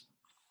ways.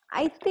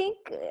 I think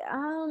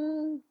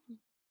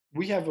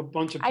We have a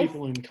bunch of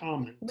people in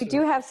common. we too.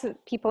 do have some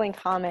people in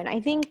common. I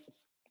think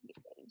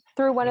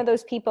through one of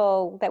those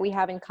people that we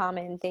have in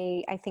common,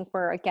 I think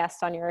were a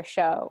guest on your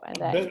show, and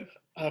then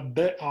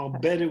I'll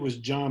bet it was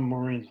John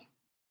Morena.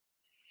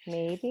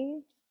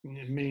 maybe.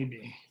 Yeah,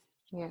 maybe.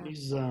 Yeah.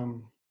 He's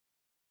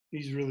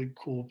a really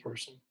cool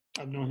person.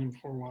 I've known him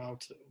for a while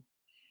too.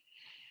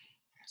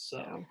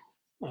 So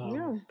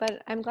No,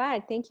 but I'm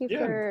glad. Thank you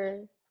yeah.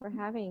 for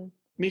having.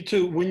 Me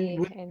too. me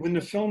When the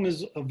film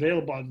is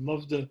available, I'd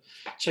love to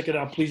check it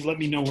out. Please let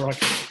me know where I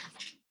can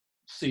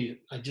see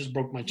it. I just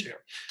broke my chair.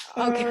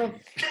 Okay.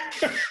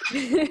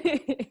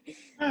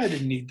 I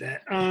didn't need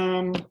that.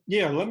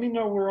 Yeah, let me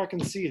know where I can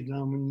see it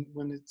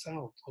when it's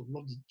out. I'd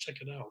love to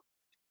check it out.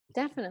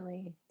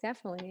 Definitely.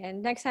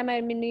 And next time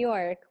I'm in New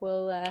York,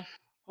 we'll.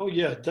 Oh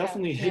yeah,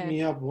 definitely hit yeah.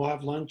 me up. We'll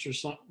have lunch or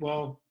something.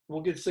 Well,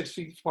 we'll get 6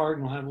 feet apart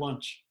and we'll have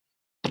lunch.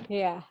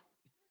 Yeah,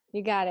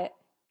 you got it.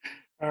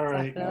 All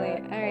right.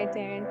 Definitely. All right,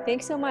 Darren.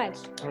 Thanks so much.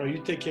 All right,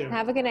 you take care.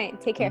 Have a good night.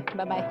 Take care.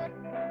 Bye-bye.